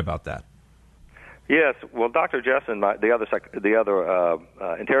us a bit about that? Yes. Well, Dr. Jessen, the other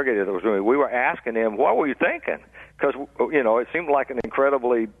interrogator that was doing it, we were asking him, what were you thinking? Because, it seemed like an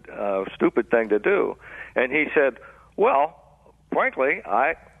incredibly stupid thing to do. And he said, well, frankly,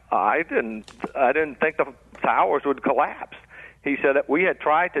 I didn't think the towers would collapse. He said that we had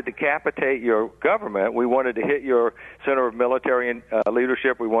tried to decapitate your government. We wanted to hit your center of military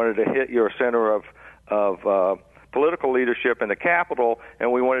leadership. We wanted to hit your center of political leadership in the Capitol,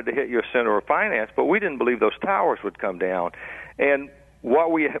 and we wanted to hit your center of finance, but we didn't believe those towers would come down. And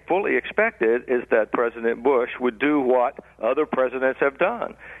what we fully expected is that President Bush would do what other presidents have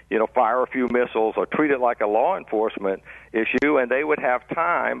done, fire a few missiles or treat it like a law enforcement issue, and they would have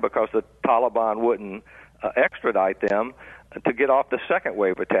time, because the Taliban wouldn't extradite them, to get off the second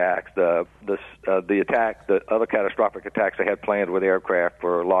wave attacks, the other catastrophic attacks they had planned with aircraft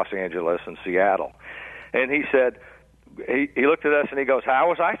for Los Angeles and Seattle. And he said, he looked at us and he goes, how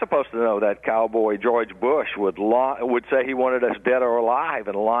was I supposed to know that cowboy George Bush would say he wanted us dead or alive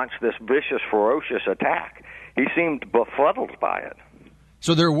and launch this vicious, ferocious attack? He seemed befuddled by it.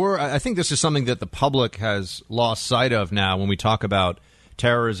 So I think this is something that the public has lost sight of now when we talk about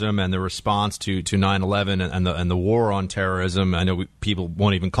terrorism and the response to 9/11 and the war on terrorism. I know people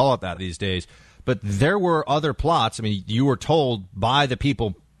won't even call it that these days, but there were other plots. I mean, you were told by the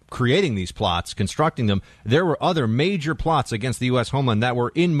people creating these plots, constructing them, there were other major plots against the U.S. homeland that were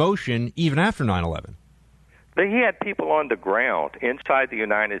in motion even after 9/11. He had people on the ground inside the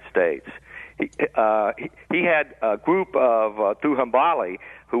United States. He had a group of Thuhambali,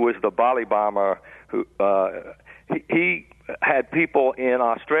 who was the Bali bomber. Who he had people in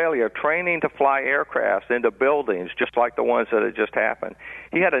Australia training to fly aircrafts into buildings, just like the ones that had just happened.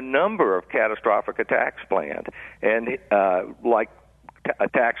 He had a number of catastrophic attacks planned, and like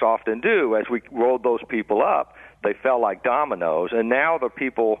attacks often do, as we rolled those people up, they fell like dominoes. And now the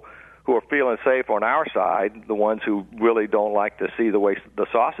people who are feeling safe on our side, the ones who really don't like to see the way the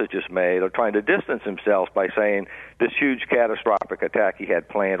sausage is made, are trying to distance themselves by saying this huge catastrophic attack he had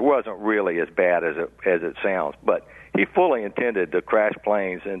planned wasn't really as bad as it sounds. But he fully intended to crash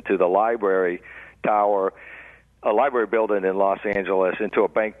planes into the library tower, a library building in Los Angeles, into a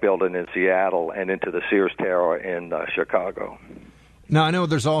bank building in Seattle, and into the Sears Tower in Chicago. Now, I know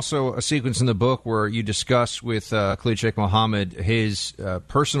there's also a sequence in the book where you discuss with Khalid Sheikh Mohammed his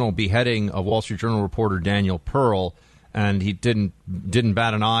personal beheading of Wall Street Journal reporter Daniel Pearl, and he didn't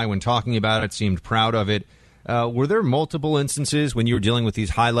bat an eye when talking about it, seemed proud of it. Were there multiple instances when you were dealing with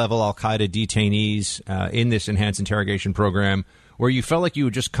these high-level al-Qaeda detainees in this enhanced interrogation program where you felt like you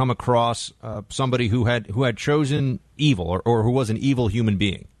would just come across somebody who had chosen evil or who was an evil human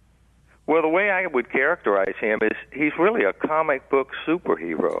being? Well, the way I would characterize him is he's really a comic book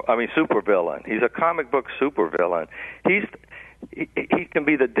supervillain. He's a comic book supervillain. He can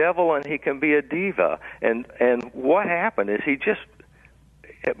be the devil and he can be a diva. And what happened is he just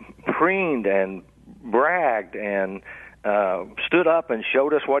preened and bragged and stood up and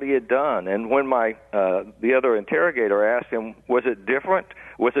showed us what he had done. And when the other interrogator asked him, was it different?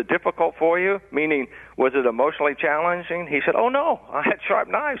 Was it difficult for you? Meaning, was it emotionally challenging? He said, oh, no, I had sharp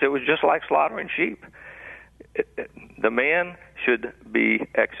knives. It was just like slaughtering sheep. The man should be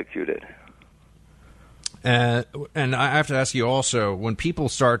executed. And I have to ask you also, when people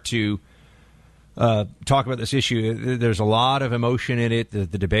start to talk about this issue, there's a lot of emotion in it. The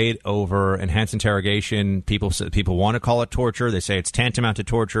debate over enhanced interrogation, people want to call it torture. They say it's tantamount to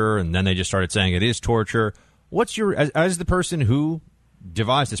torture, and then they just started saying it is torture. What's your, as the person who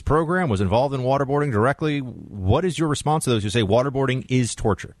devised this program, was involved in waterboarding directly, what is your response to those who say waterboarding is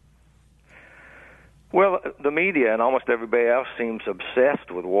torture? Well, the media and almost everybody else seems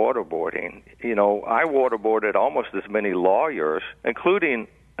obsessed with waterboarding. You know, I waterboarded almost as many lawyers, including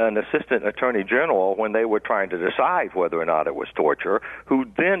an assistant attorney general, when they were trying to decide whether or not it was torture, who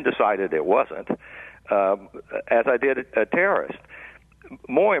then decided it wasn't, as I did a terrorist.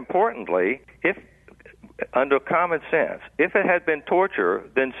 More importantly, if under common sense, if it had been torture,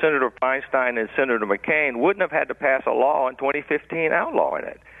 then Senator Feinstein and Senator McCain wouldn't have had to pass a law in 2015 outlawing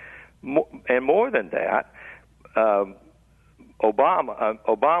it. And more than that,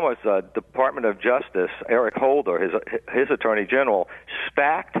 Obama's Department of Justice, Eric Holder, his Attorney General,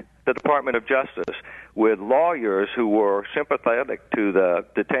 stacked the Department of Justice with lawyers who were sympathetic to the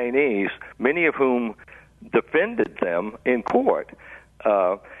detainees, many of whom defended them in court,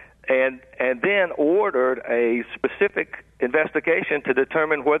 and then ordered a specific investigation to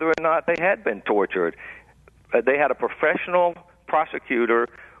determine whether or not they had been tortured. They had a professional prosecutor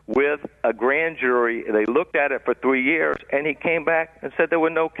with a grand jury. They looked at it for 3 years, and he came back and said there were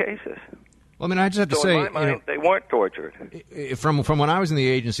no cases. Well, I mean, I just have to say, in my mind, they weren't tortured. From when I was in the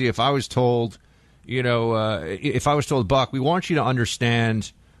agency, if I was told, Buck, we want you to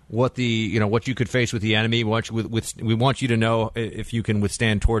understand what what you could face with the enemy. We want you to know if you can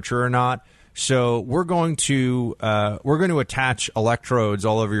withstand torture or not. So we're going to attach electrodes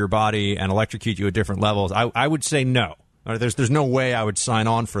all over your body and electrocute you at different levels. I would say no. There's no way I would sign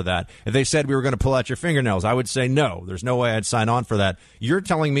on for that. If they said we were going to pull out your fingernails, I would say no. There's no way I'd sign on for that. You're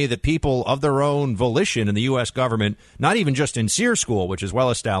telling me that people of their own volition in the U.S. government, not even just in SEER School, which is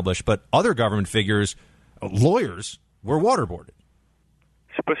well established, but other government figures, lawyers, were waterboarded.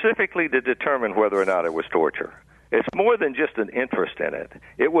 Specifically to determine whether or not it was torture. It's more than just an interest in it.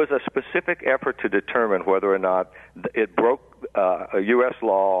 It was a specific effort to determine whether or not it broke a U.S.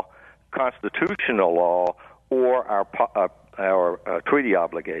 law, constitutional law, or our treaty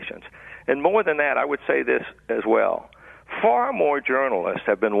obligations. And more than that, I would say this as well. Far more journalists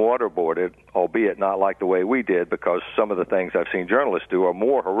have been waterboarded, albeit not like the way we did, because some of the things I've seen journalists do are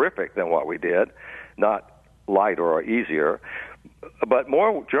more horrific than what we did, not lighter or easier. But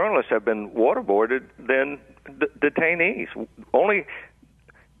more journalists have been waterboarded than detainees. Only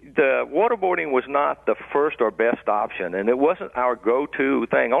the waterboarding was not the first or best option, and it wasn't our go-to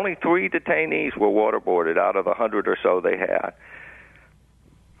thing. Only 3 detainees were waterboarded out of the 100 or so they had.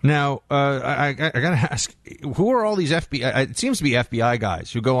 Now, I got to ask, who are all these FBI? It seems to be FBI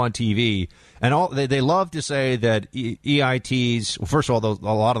guys who go on TV, and they love to say that EITs. Well, first of all,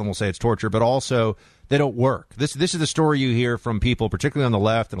 a lot of them will say it's torture, but also they don't work. This is the story you hear from people, particularly on the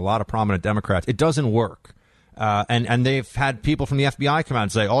left and a lot of prominent Democrats. It doesn't work. And they've had people from the FBI come out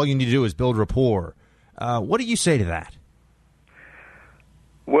and say, all you need to do is build rapport. What do you say to that?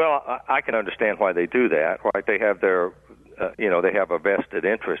 Well, I can understand why they do that. Right? They have their, they have a vested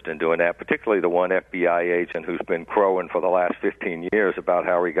interest in doing that, particularly the one FBI agent who's been crowing for the last 15 years about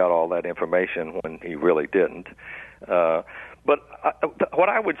how he got all that information when he really didn't. But what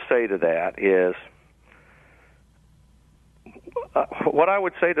I would say to that is,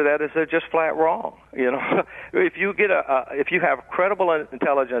 they're just flat wrong. If you get if you have credible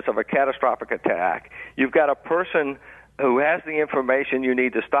intelligence of a catastrophic attack, you've got a person who has the information you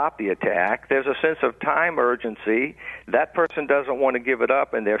need to stop the attack. There's a sense of time urgency. That person doesn't want to give it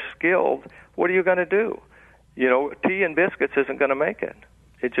up, and they're skilled. What are you going to do? Tea and biscuits isn't going to make it.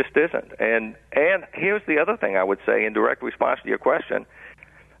 It just isn't. And here's the other thing I would say in direct response to your question.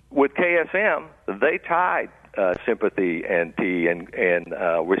 With KSM, they tied sympathy and tea and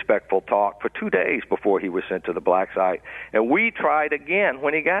respectful talk for 2 days before he was sent to the black site. And we tried again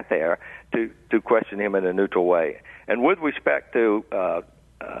when he got there to question him in a neutral way. And with respect to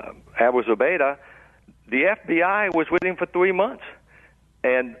Abu Zubaydah, the FBI was with him for 3 months.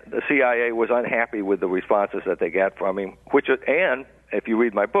 And the CIA was unhappy with the responses that they got from him, and if you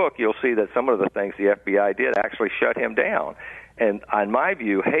read my book, you'll see that some of the things the FBI did actually shut him down, and in my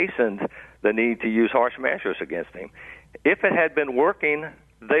view, hastened the need to use harsh measures against him. If it had been working,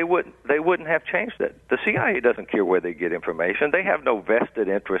 they wouldn't have changed it. The CIA doesn't care where they get information. They have no vested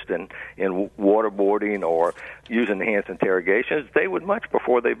interest in waterboarding or using enhanced interrogations. They would much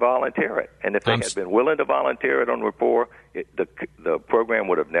before they volunteer it. And if they had been willing to volunteer it on rapport, the program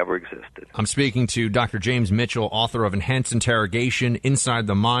would have never existed. I'm speaking to Dr. James Mitchell, author of Enhanced Interrogation, Inside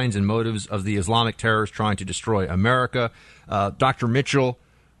the Minds and Motives of the Islamic Terrorists Trying to Destroy America. Dr. Mitchell,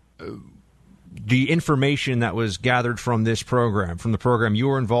 the information that was gathered from this program, from the program you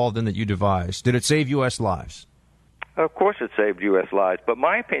were involved in that you devised, did it save U.S. lives? Of course it saved U.S. lives, but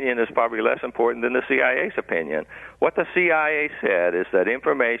my opinion is probably less important than the CIA's opinion. What the CIA said is that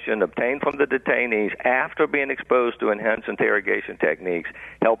information obtained from the detainees after being exposed to enhanced interrogation techniques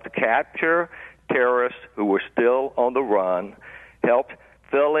helped capture terrorists who were still on the run, helped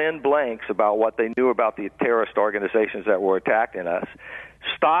fill in blanks about what they knew about the terrorist organizations that were attacking us,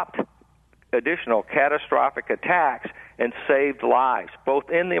 stopped additional catastrophic attacks, and saved lives, both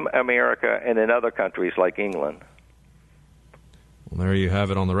in America and in other countries like England. Well, there you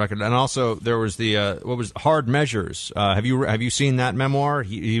have it on the record. And also, there was the Hard Measures. Have you seen that memoir?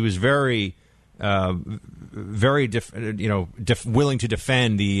 He was very willing to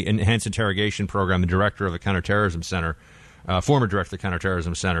defend the enhanced interrogation program. The director of the Counterterrorism Center. Former director of the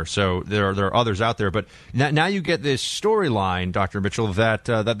Counterterrorism Center. So there are others out there. But now you get this storyline, Dr. Mitchell, that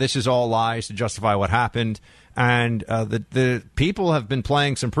this is all lies to justify what happened. And the people have been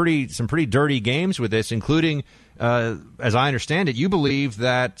playing some pretty dirty games with this, including, as I understand it, you believe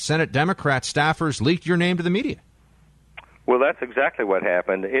that Senate Democrat staffers leaked your name to the media. Well, that's exactly what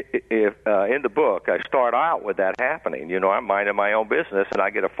happened. In the book, I start out with that happening. I'm minding my own business, and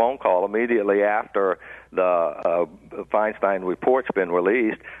I get a phone call immediately after the Feinstein report's been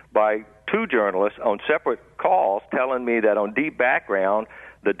released by two journalists on separate calls telling me that on deep background,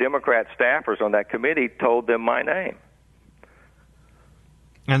 the Democrat staffers on that committee told them my name.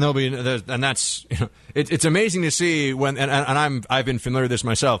 And that's it's amazing to see when I've been familiar with this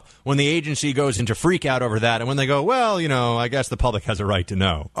myself, when the agency goes into freak out over that, and when they go, well, I guess the public has a right to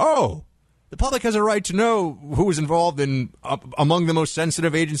know. Oh, the public has a right to know who was involved in among the most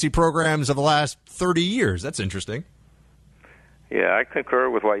sensitive agency programs of the last 30 years. That's interesting. Yeah, I concur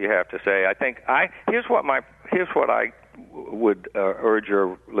with what you have to say. I think here's what I would urge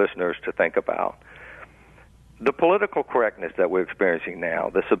your listeners to think about. The political correctness that we're experiencing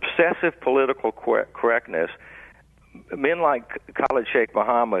now, this obsessive political correctness, men like Khalid Sheikh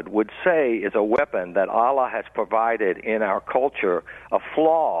Mohammed would say is a weapon that Allah has provided in our culture, a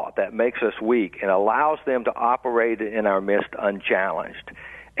flaw that makes us weak and allows them to operate in our midst unchallenged.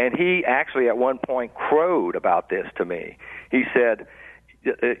 And he actually at one point crowed about this to me. He said,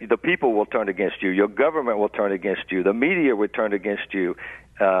 the people will turn against you, your government will turn against you, the media will turn against you,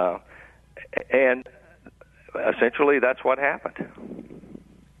 and essentially, that's what happened.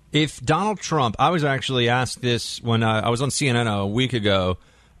 If Donald Trump, I was actually asked this when I was on CNN a week ago,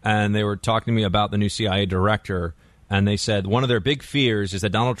 and they were talking to me about the new CIA director, and they said one of their big fears is that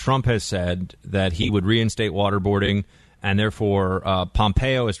Donald Trump has said that he would reinstate waterboarding, and therefore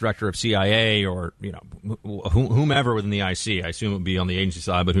Pompeo, as director of CIA, or whomever within the IC, I assume it would be on the agency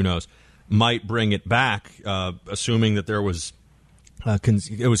side, but who knows, might bring it back, assuming that there was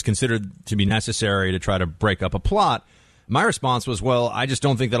it was considered to be necessary to try to break up a plot. My response was, well, I just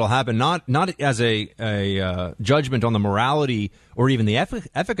don't think that'll happen. Not as a judgment on the morality or even the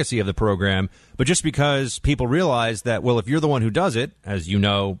efficacy of the program, but just because people realize that, well, if you're the one who does it, as you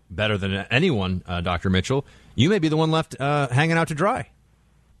know better than anyone, Dr. Mitchell, you may be the one left hanging out to dry.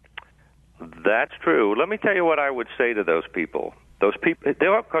 That's true. Let me tell you what I would say to those people.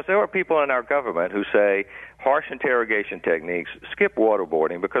 Because there are people in our government who say harsh interrogation techniques, skip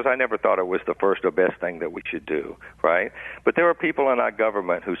waterboarding, because I never thought it was the first or best thing that we should do, right? But there are people in our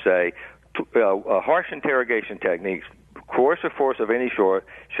government who say harsh interrogation techniques, coercive force of any sort,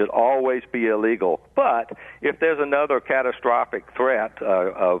 should always be illegal. But if there's another catastrophic threat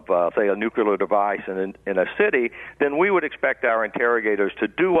of, say, a nuclear device in a city, then we would expect our interrogators to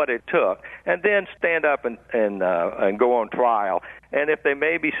do what it took and then stand up and go on trial. And if they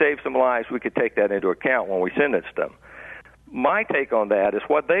maybe save some lives, we could take that into account when we sentence them. My take on that is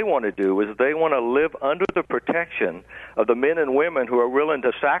what they want to do is they want to live under the protection of the men and women who are willing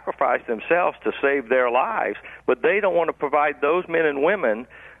to sacrifice themselves to save their lives, but they don't want to provide those men and women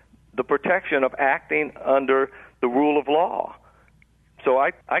the protection of acting under the rule of law. So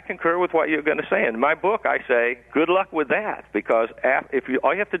I concur with what you're going to say. In my book, I say, good luck with that, because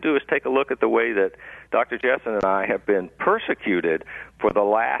all you have to do is take a look at the way that Dr. Jessen and I have been persecuted for the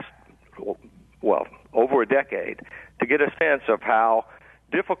last, over a decade, to get a sense of how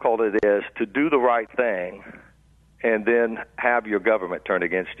difficult it is to do the right thing and then have your government turn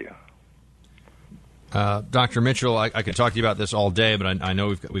against you. Dr. Mitchell, I could talk to you about this all day, but I know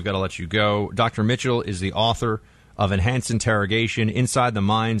we've got to let you go. Dr. Mitchell is the author of Enhanced Interrogation: Inside the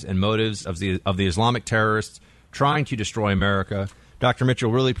Minds and Motives of the Islamic Terrorists Trying to Destroy America. Dr.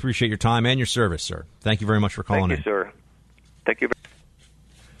 Mitchell, really appreciate your time and your service, sir. Thank you very much for calling in. Thank you, sir. Thank you.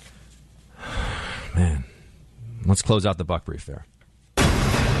 Man, let's close out the Buck Brief there.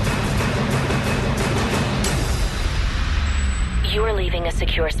 You are leaving a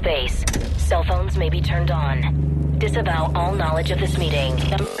secure space. Cell phones may be turned on. Disavow all knowledge of this meeting.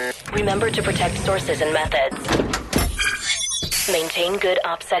 Remember to protect sources and methods. Maintain good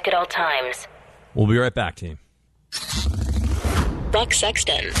OPSEC at all times. We'll be right back, team. Buck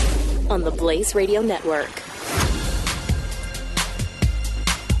Sexton on the Blaze Radio Network.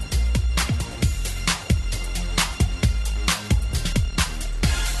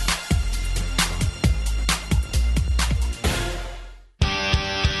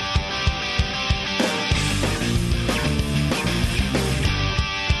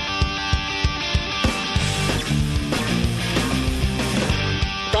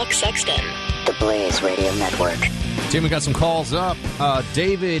 Buck Sexton, the Blaze Radio Network. Tim, we got some calls up.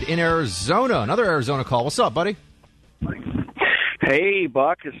 David in Arizona, another Arizona call. What's up, buddy? Hey,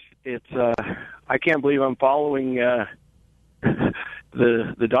 Buck. It's I can't believe I'm following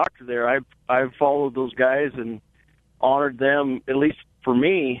the doctor there. I've followed those guys and honored them, at least for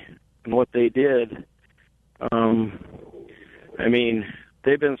me, and what they did. I mean,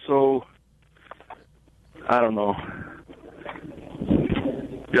 they've been so, I don't know,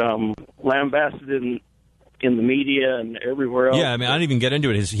 lambasted in the media and everywhere else. Yeah, I mean, I didn't even get into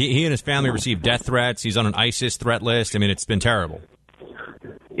it. He and his family received death threats. He's on an ISIS threat list. I mean, it's been terrible.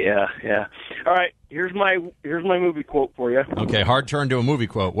 Yeah. All right, here's my movie quote for you. Okay, hard turn to a movie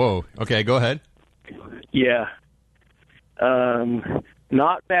quote. Whoa. Okay, go ahead. Yeah.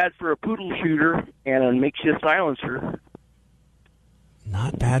 Not bad for a poodle shooter and a makeshift silencer.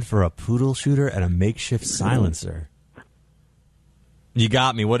 Not bad for a poodle shooter and a makeshift silencer. You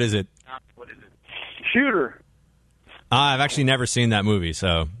got me. What is it? Shooter. I've actually never seen that movie,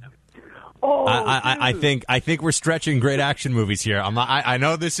 so I think we're stretching great action movies here. I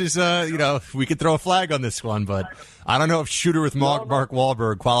know this is we could throw a flag on this one, but I don't know if Shooter with Mark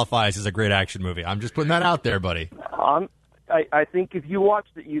Wahlberg qualifies as a great action movie. I'm just putting that out there, buddy. I think if you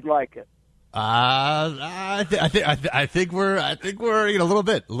watched it, you'd like it. I think we're a little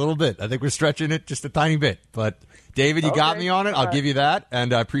bit. I think we're stretching it just a tiny bit, but. David, you got me on it. I'll give you that,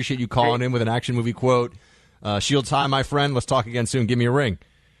 and I appreciate you calling in with an action movie quote. Shields high, my friend. Let's talk again soon. Give me a ring.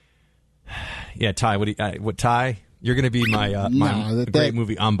 Yeah, Ty. Ty? You're going to be my great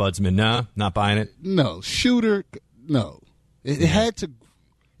movie ombudsman. No, not buying it. No, Shooter. No, it has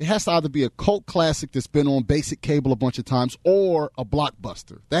to either be a cult classic that's been on basic cable a bunch of times, or a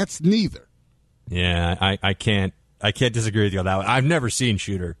blockbuster. That's neither. Yeah, I can't disagree with you on that one. I've never seen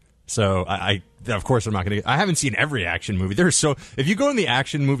Shooter. So of course I'm not going to. I haven't seen every action movie. If you go in the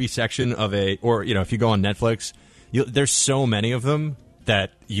action movie section if you go on Netflix, there's so many of them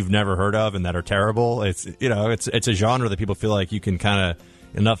that you've never heard of and that are terrible. It's a genre that people feel like you can kind of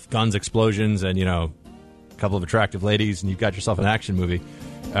enough guns, explosions, and couple of attractive ladies, and you've got yourself an action movie.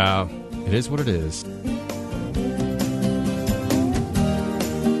 It is what it is.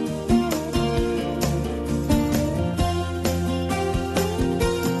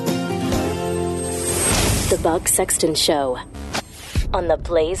 The Buck Sexton Show on the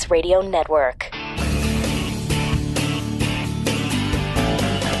Blaze Radio Network.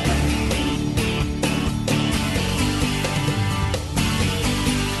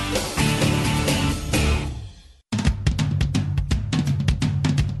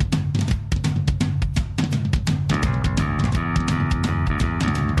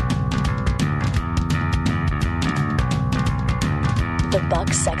 The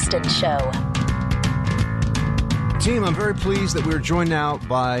Buck Sexton Show. Team, I'm very pleased that we're joined now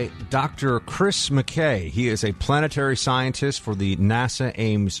by Dr. Chris McKay. He is a planetary scientist for the NASA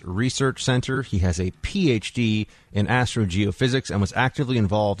Ames Research Center. He has a Ph.D. in astrogeophysics and was actively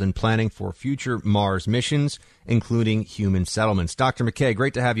involved in planning for future Mars missions, including human settlements. Dr. McKay,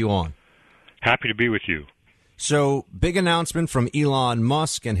 great to have you on. Happy to be with you. So, big announcement from Elon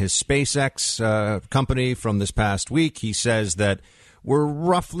Musk and his SpaceX company from this past week. He says that we're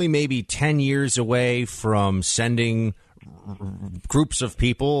roughly maybe 10 years away from sending groups of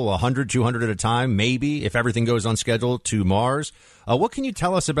people, 100, 200 at a time, maybe, if everything goes on schedule, to Mars. What can you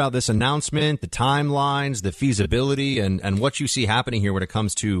tell us about this announcement, the timelines, the feasibility, and what you see happening here when it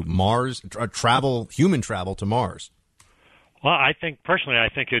comes to Mars, human travel to Mars? Well, I think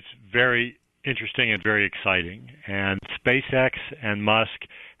it's very interesting and very exciting. And SpaceX and Musk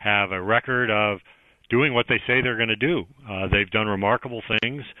have a record of doing what they say they're going to do. They've done remarkable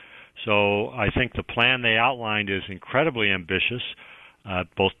things. So I think the plan they outlined is incredibly ambitious,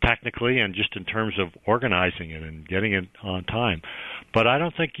 both technically and just in terms of organizing it and getting it on time. But I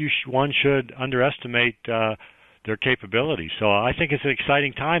don't think one should underestimate their capabilities. So I think it's an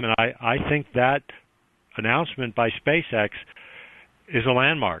exciting time, and I think that announcement by SpaceX is a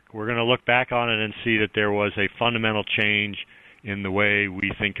landmark. We're going to look back on it and see that there was a fundamental change in the way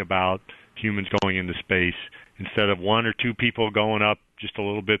we think about humans going into space. Instead of one or two people going up just a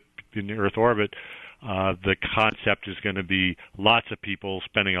little bit in the Earth orbit, the concept is going to be lots of people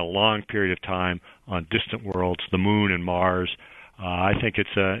spending a long period of time on distant worlds, the Moon and Mars. I think it's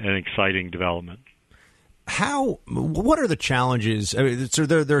an exciting development. What are the challenges? I mean, so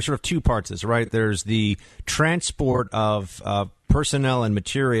there are sort of two parts to this, right? There's the transport of personnel and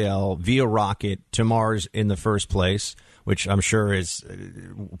material via rocket to Mars in the first place, which I'm sure is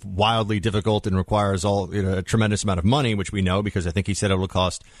wildly difficult and requires a tremendous amount of money, which we know because I think he said it will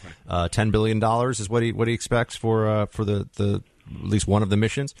cost $10 billion is what he expects for the at least one of the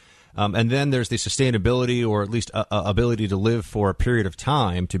missions. And then there's the sustainability, or at least ability to live for a period of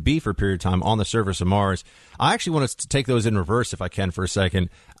time, to be for a period of time on the surface of Mars. I actually want to take those in reverse, if I can, for a second.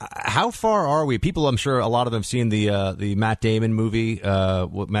 How far are we? People, I'm sure a lot of them seen the Matt Damon movie.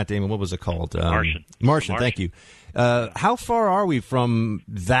 What was it called? Martian. Thank you. How far are we from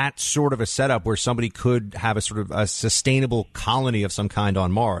that sort of a setup where somebody could have a sort of a sustainable colony of some kind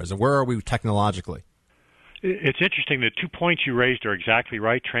on Mars? Where are we technologically? It's interesting. The 2 points you raised are exactly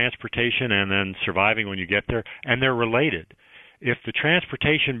right, transportation and then surviving when you get there, and they're related. If the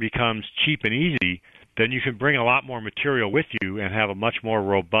transportation becomes cheap and easy, then you can bring a lot more material with you and have a much more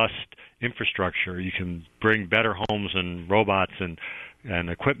robust infrastructure. You can bring better homes and robots and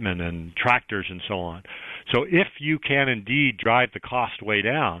equipment and tractors and so on. So if you can indeed drive the cost way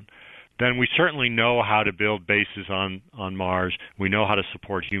down, then we certainly know how to build bases on Mars. We know how to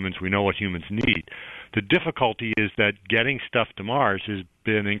support humans. We know what humans need. The difficulty is that getting stuff to Mars has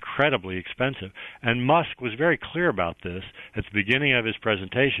been incredibly expensive. And Musk was very clear about this at the beginning of his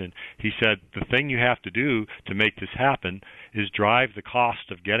presentation. He said the thing you have to do to make this happen is drive the cost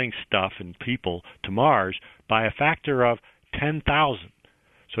of getting stuff and people to Mars by a factor of 10,000.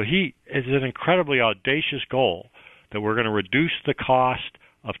 So he is an incredibly audacious goal that we're going to reduce the cost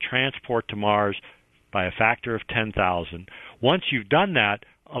of transport to Mars by a factor of 10,000. Once you've done that,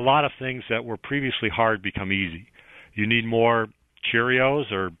 a lot of things that were previously hard become easy. You need more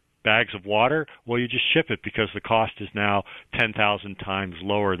Cheerios or bags of water? Well, you just ship it because the cost is now 10,000 times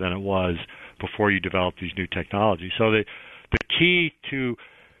lower than it was before you developed these new technologies. So the key to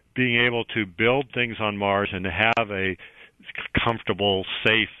being able to build things on Mars and to have a comfortable,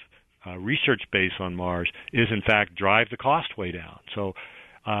 safe research base on Mars is, in fact, drive the cost way down. So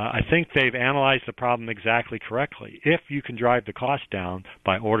I think they've analyzed the problem exactly correctly. If you can drive the cost down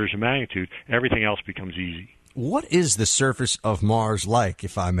by orders of magnitude, everything else becomes easy. What is the surface of Mars like,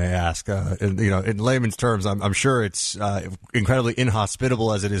 if I may ask? In layman's terms, I'm sure it's incredibly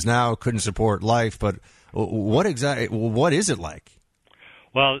inhospitable as it is now, couldn't support life, but what is it like?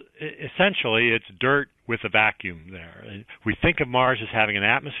 Well, essentially, it's dirt with a vacuum there. We think of Mars as having an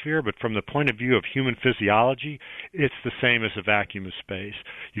atmosphere, but from the point of view of human physiology, it's the same as a vacuum of space.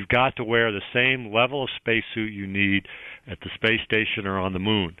 You've got to wear the same level of spacesuit you need at the space station or on the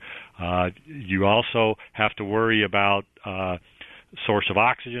moon. You also have to worry about source of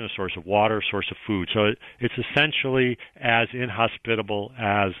oxygen, a source of water, a source of food. So it's essentially as inhospitable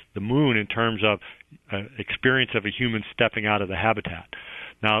as the moon in terms of experience of a human stepping out of the habitat.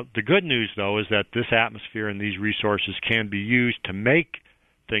 Now, the good news, though, is that this atmosphere and these resources can be used to make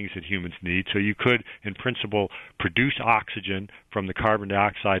things that humans need. So you could, in principle, produce oxygen from the carbon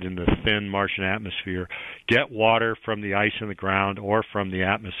dioxide in the thin Martian atmosphere, get water from the ice in the ground or from the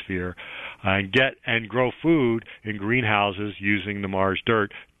atmosphere, and grow food in greenhouses using the Mars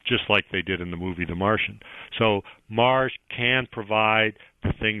dirt, just like they did in the movie The Martian. So Mars can provide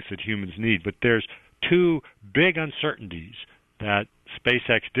the things that humans need. But there's two big uncertainties that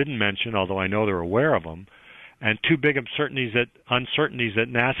SpaceX didn't mention, although I know they're aware of them, and two big uncertainties that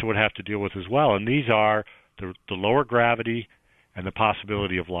NASA would have to deal with as well, and these are the lower gravity and the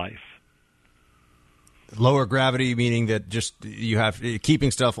possibility of life. Lower gravity, meaning that just you have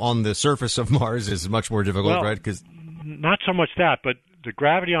keeping stuff on the surface of Mars is much more difficult, right? Because not so much that, but the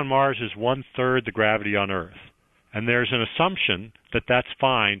gravity on Mars is 1/3 the gravity on Earth, and there's an assumption that that's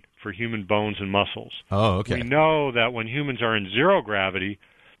fine for human bones and muscles. Oh, okay. We know that when humans are in zero gravity,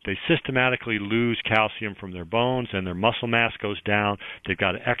 they systematically lose calcium from their bones and their muscle mass goes down. They've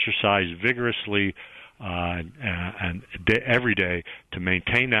got to exercise vigorously every day to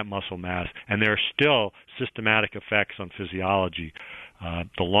maintain that muscle mass, and there are still systematic effects on physiology.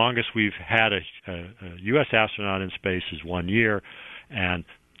 The longest we've had a U.S. astronaut in space is 1 year, and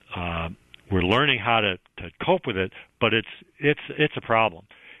we're learning how to cope with it, but it's a problem.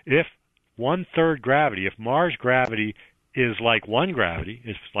 If 1/3 gravity, if Mars gravity is like one gravity,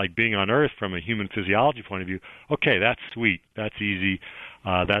 it's like being on Earth from a human physiology point of view, okay, that's sweet, that's easy,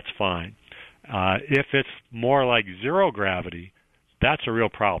 that's fine. If it's more like zero gravity, that's a real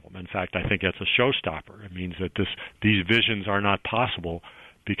problem. In fact, I think that's a showstopper. It means that these visions are not possible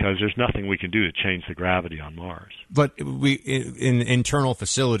because there's nothing we can do to change the gravity on Mars. But in internal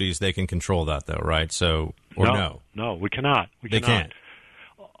facilities, they can control that, though, right? So, or no? No, we cannot. They can't.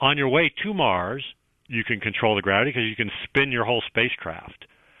 On your way to Mars, you can control the gravity because you can spin your whole spacecraft,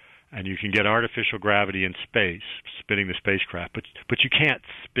 and you can get artificial gravity in space, spinning the spacecraft. But you can't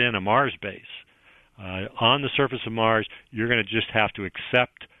spin a Mars base. On the surface of Mars, you're going to just have to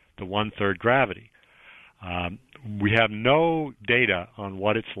accept the 1/3 gravity. We have no data on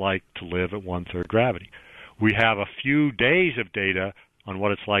what it's like to live at 1/3 gravity. We have a few days of data on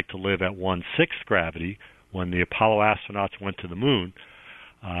what it's like to live at 1/6 gravity when the Apollo astronauts went to the moon.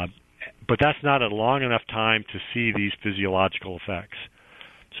 But that's not a long enough time to see these physiological effects.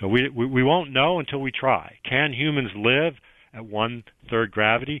 So we won't know until we try. Can humans live at 1/3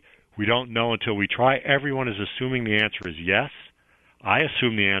 gravity? We don't know until we try. Everyone is assuming the answer is yes. I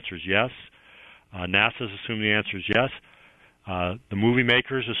assume the answer is yes. NASA's assumed the answer is yes. The movie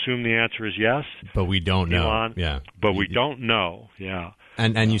makers assume the answer is yes. But we don't know. Elon, yeah. But we don't know. Yeah.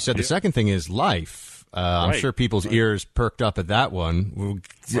 And you said the second thing is life. I'm sure people's ears perked up at that one.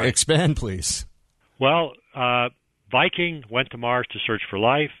 Expand, please. Well, Viking went to Mars to search for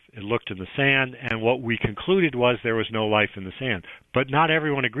life. It looked in the sand, and what we concluded was there was no life in the sand. But not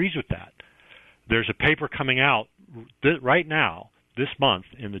everyone agrees with that. There's a paper coming out right now, this month,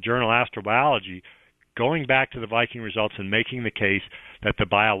 in the journal Astrobiology, going back to the Viking results and making the case that the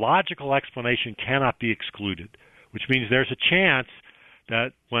biological explanation cannot be excluded, which means there's a chance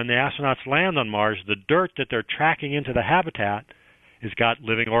that when the astronauts land on Mars, the dirt that they're tracking into the habitat has got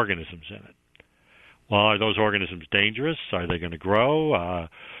living organisms in it. Well, are those organisms dangerous? Are they going to grow?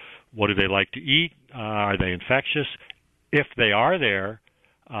 What do they like to eat? Are they infectious? If they are there,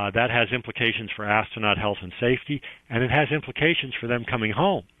 that has implications for astronaut health and safety, and it has implications for them coming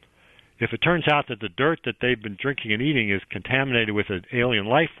home. If it turns out that the dirt that they've been drinking and eating is contaminated with an alien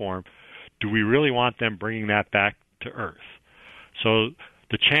life form, do we really want them bringing that back to Earth? So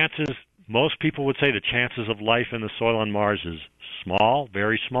the chances, most people would say the chances of life in the soil on Mars is small,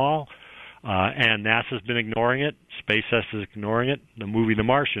 very small, and NASA's been ignoring it. SpaceX is ignoring it. The movie The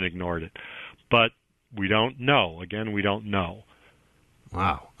Martian ignored it. But we don't know. Again, we don't know.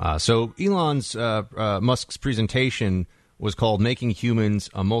 Wow. So Elon's Musk's presentation was called Making Humans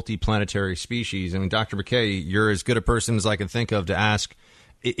a Multiplanetary Species. I mean, Dr. McKay, you're as good a person as I can think of to ask,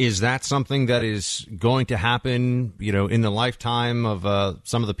 is that something that is going to happen, in the lifetime of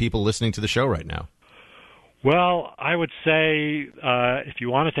some of the people listening to the show right now? Well, I would say if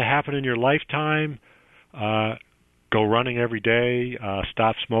you want it to happen in your lifetime, go running every day,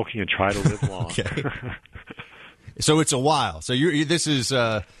 stop smoking, and try to live long. Okay. So it's a while. So this is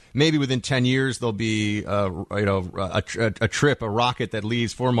maybe within 10 years there'll be a trip, a rocket that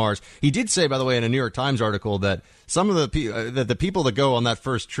leaves for Mars. He did say, by the way, in a New York Times article that some of the people that go on that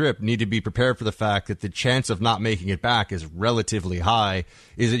first trip need to be prepared for the fact that the chance of not making it back is relatively high.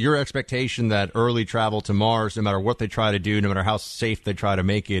 Is it your expectation that early travel to Mars, no matter what they try to do, no matter how safe they try to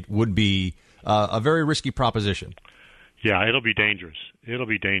make it, would be a very risky proposition? Yeah, it'll be dangerous. It'll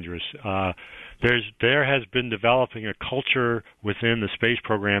be dangerous. There has been developing a culture within the space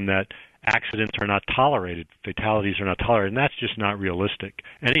program that accidents are not tolerated, fatalities are not tolerated, and that's just not realistic.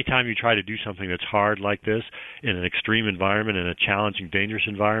 Anytime you try to do something that's hard like this in an extreme environment, in a challenging, dangerous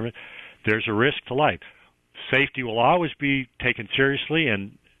environment, there's a risk to life. Safety will always be taken seriously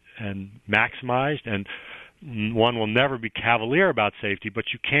and maximized, and one will never be cavalier about safety, but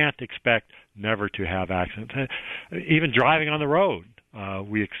you can't expect never to have accidents. Even driving on the road,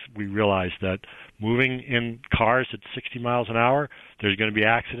 we realize that moving in cars at 60 miles an hour, there's going to be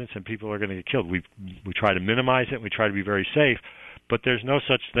accidents and people are going to get killed. We try to minimize it. We try to be very safe, but there's no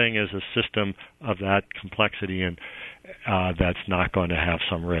such thing as a system of that complexity and that's not going to have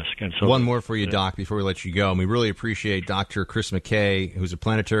some risk. And so, one more for you, Doc, before we let you go. And we really appreciate Dr. Chris McKay, who's a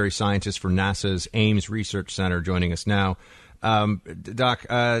planetary scientist for NASA's Ames Research Center, joining us now. Doc,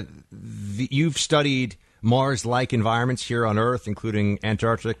 you've studied Mars-like environments here on Earth, including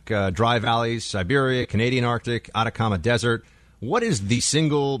Antarctic, dry valleys, Siberia, Canadian Arctic, Atacama Desert. What is the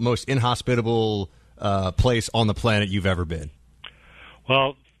single most inhospitable place on the planet you've ever been?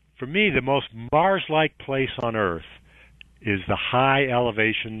 Well, for me, the most Mars-like place on Earth is the high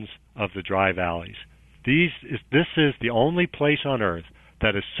elevations of the dry valleys. This is the only place on Earth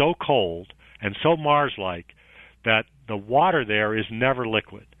that is so cold and so Mars-like that the water there is never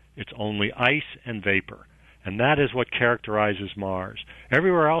liquid. It's only ice and vapor. And that is what characterizes Mars.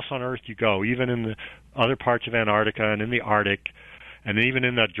 Everywhere else on Earth you go, even in the other parts of Antarctica and in the Arctic, and even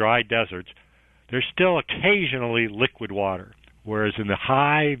in the dry deserts, there's still occasionally liquid water. Whereas in the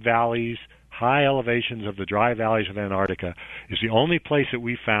high valleys, high elevations of the dry valleys of Antarctica is the only place that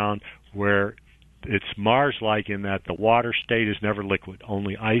we found where it's Mars-like in that the water state is never liquid,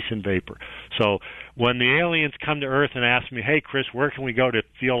 only ice and vapor. So when the aliens come to Earth and ask me, hey, Chris, where can we go to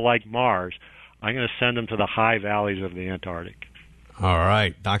feel like Mars? I'm going to send them to the high valleys of the Antarctic. All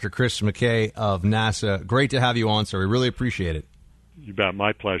right. Dr. Chris McKay of NASA. Great to have you on, sir. We really appreciate it. You bet.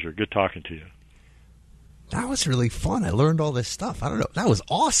 My pleasure. Good talking to you. That was really fun. I learned all this stuff. I don't know. That was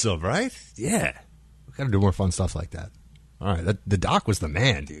awesome, right? Yeah. We've got to do more fun stuff like that. All right. The doc was the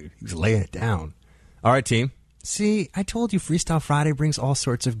man, dude. He was laying it down. All right, team. See, I told you Freestyle Friday brings all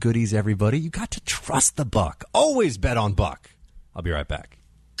sorts of goodies, everybody. You got to trust the Buck. Always bet on Buck. I'll be right back.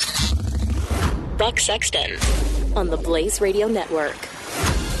 Buck Sexton on the Blaze Radio Network.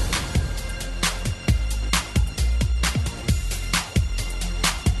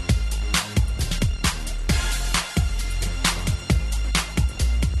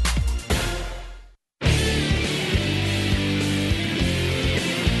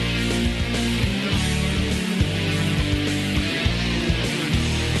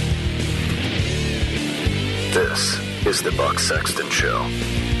 This is the Buck Sexton Show.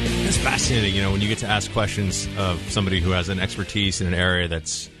 It's fascinating, when you get to ask questions of somebody who has an expertise in an area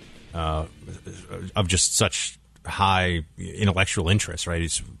that's of just such high intellectual interest, right?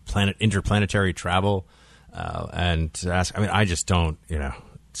 It's interplanetary travel, and to ask. I mean, I just don't,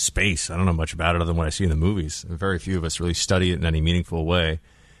 space. I don't know much about it other than what I see in the movies. Very few of us really study it in any meaningful way.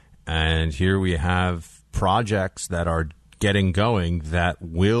 And here we have projects that are getting going that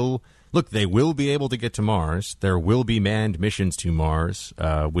will. Look, they will be able to get to Mars. There will be manned missions to Mars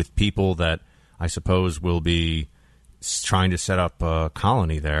with people that I suppose will be trying to set up a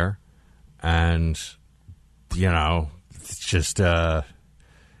colony there. And, it's just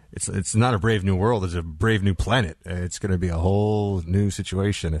it's not a brave new world. It's a brave new planet. It's going to be a whole new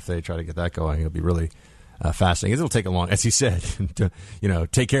situation if they try to get that going. It'll be really fascinating. It'll take a long, as he said, to,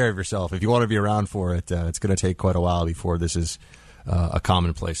 take care of yourself. If you want to be around for it, it's going to take quite a while before this is a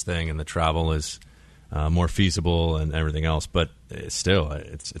commonplace thing, and the travel is more feasible and everything else. But still,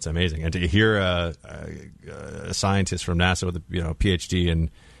 it's amazing. And to hear a scientist from NASA with a PhD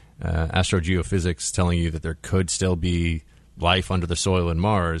in astrogeophysics telling you that there could still be life under the soil in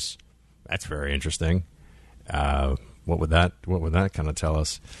Mars, that's very interesting. What would that kind of tell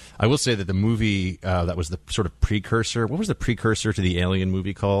us? I will say that the movie that was the sort of precursor. What was the precursor to the Alien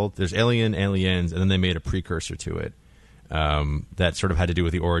movie called? There's Alien, Aliens, and then they made a precursor to it. That sort of had to do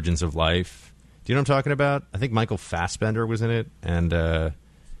with the origins of life. Do you know what I'm talking about? I think Michael Fassbender was in it, and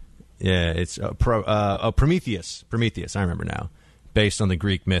Yeah, it's Prometheus. Prometheus, I remember now. Based on the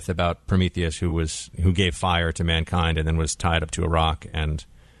Greek myth about Prometheus, who gave fire to mankind and then was tied up to a rock and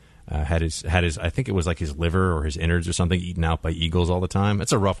had his I think it was like his liver or his innards or something eaten out by eagles all the time.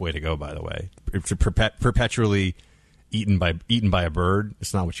 It's a rough way to go, by the way. To perpetually eaten by a bird,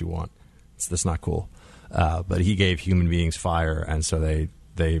 it's not what you want. That's not cool. But he gave human beings fire, and so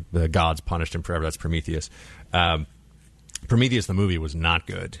the gods punished him forever. That's Prometheus. Prometheus, the movie, was not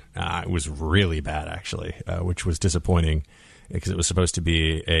good. It was really bad, actually, which was disappointing because it was supposed to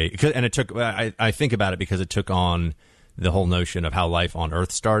be and it took. I think about it because it took on the whole notion of how life on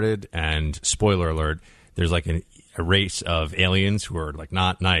Earth started. And spoiler alert, there's like a race of aliens who are like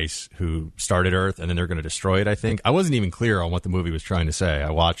not nice who started Earth, and then they're going to destroy it. I think I wasn't even clear on what the movie was trying to say. I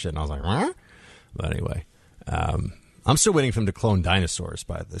watched it and I was like, huh? But anyway, I'm still waiting for him to clone dinosaurs.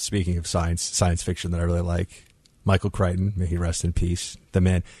 Speaking of science fiction that I really like. Michael Crichton, may he rest in peace.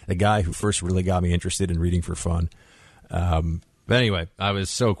 The guy who first really got me interested in reading for fun. But anyway, I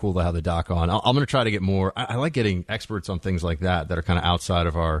was so cool to have the doc on. I'm going to try to get more. I like getting experts on things like that are kind of outside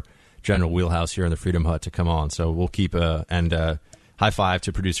of our general wheelhouse here in the Freedom Hut to come on. So we'll keep high five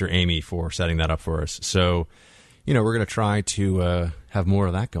to producer Amy for setting that up for us. So, we're going to try to have more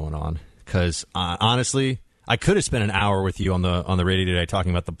of that going on because honestly, I could have spent an hour with you on the radio today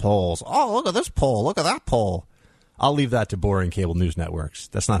talking about the polls. Oh, look at this poll. Look at that poll. I'll leave that to boring cable news networks.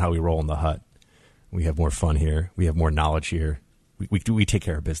 That's not how we roll in the Hut. We have more fun here. We have more knowledge here. We take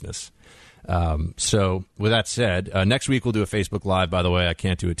care of business. So with that said, next week we'll do a Facebook Live, by the way. I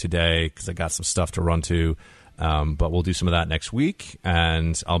can't do it today because I got some stuff to run to. But we'll do some of that next week.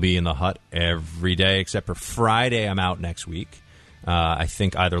 And I'll be in the Hut every day except for Friday. I'm out next week. I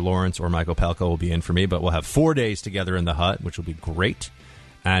think either Lawrence or Michael Pelko will be in for me. But we'll have 4 days together in the Hut, which will be great.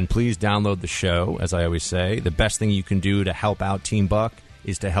 And please download the show, as I always say. The best thing you can do to help out Team Buck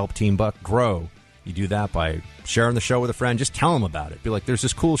is to help Team Buck grow. You do that by sharing the show with a friend. Just tell them about it. Be like, there's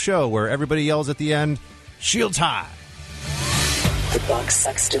this cool show where everybody yells at the end, shields high. The Buck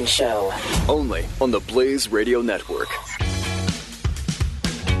Sexton Show. Only on the Blaze Radio Network.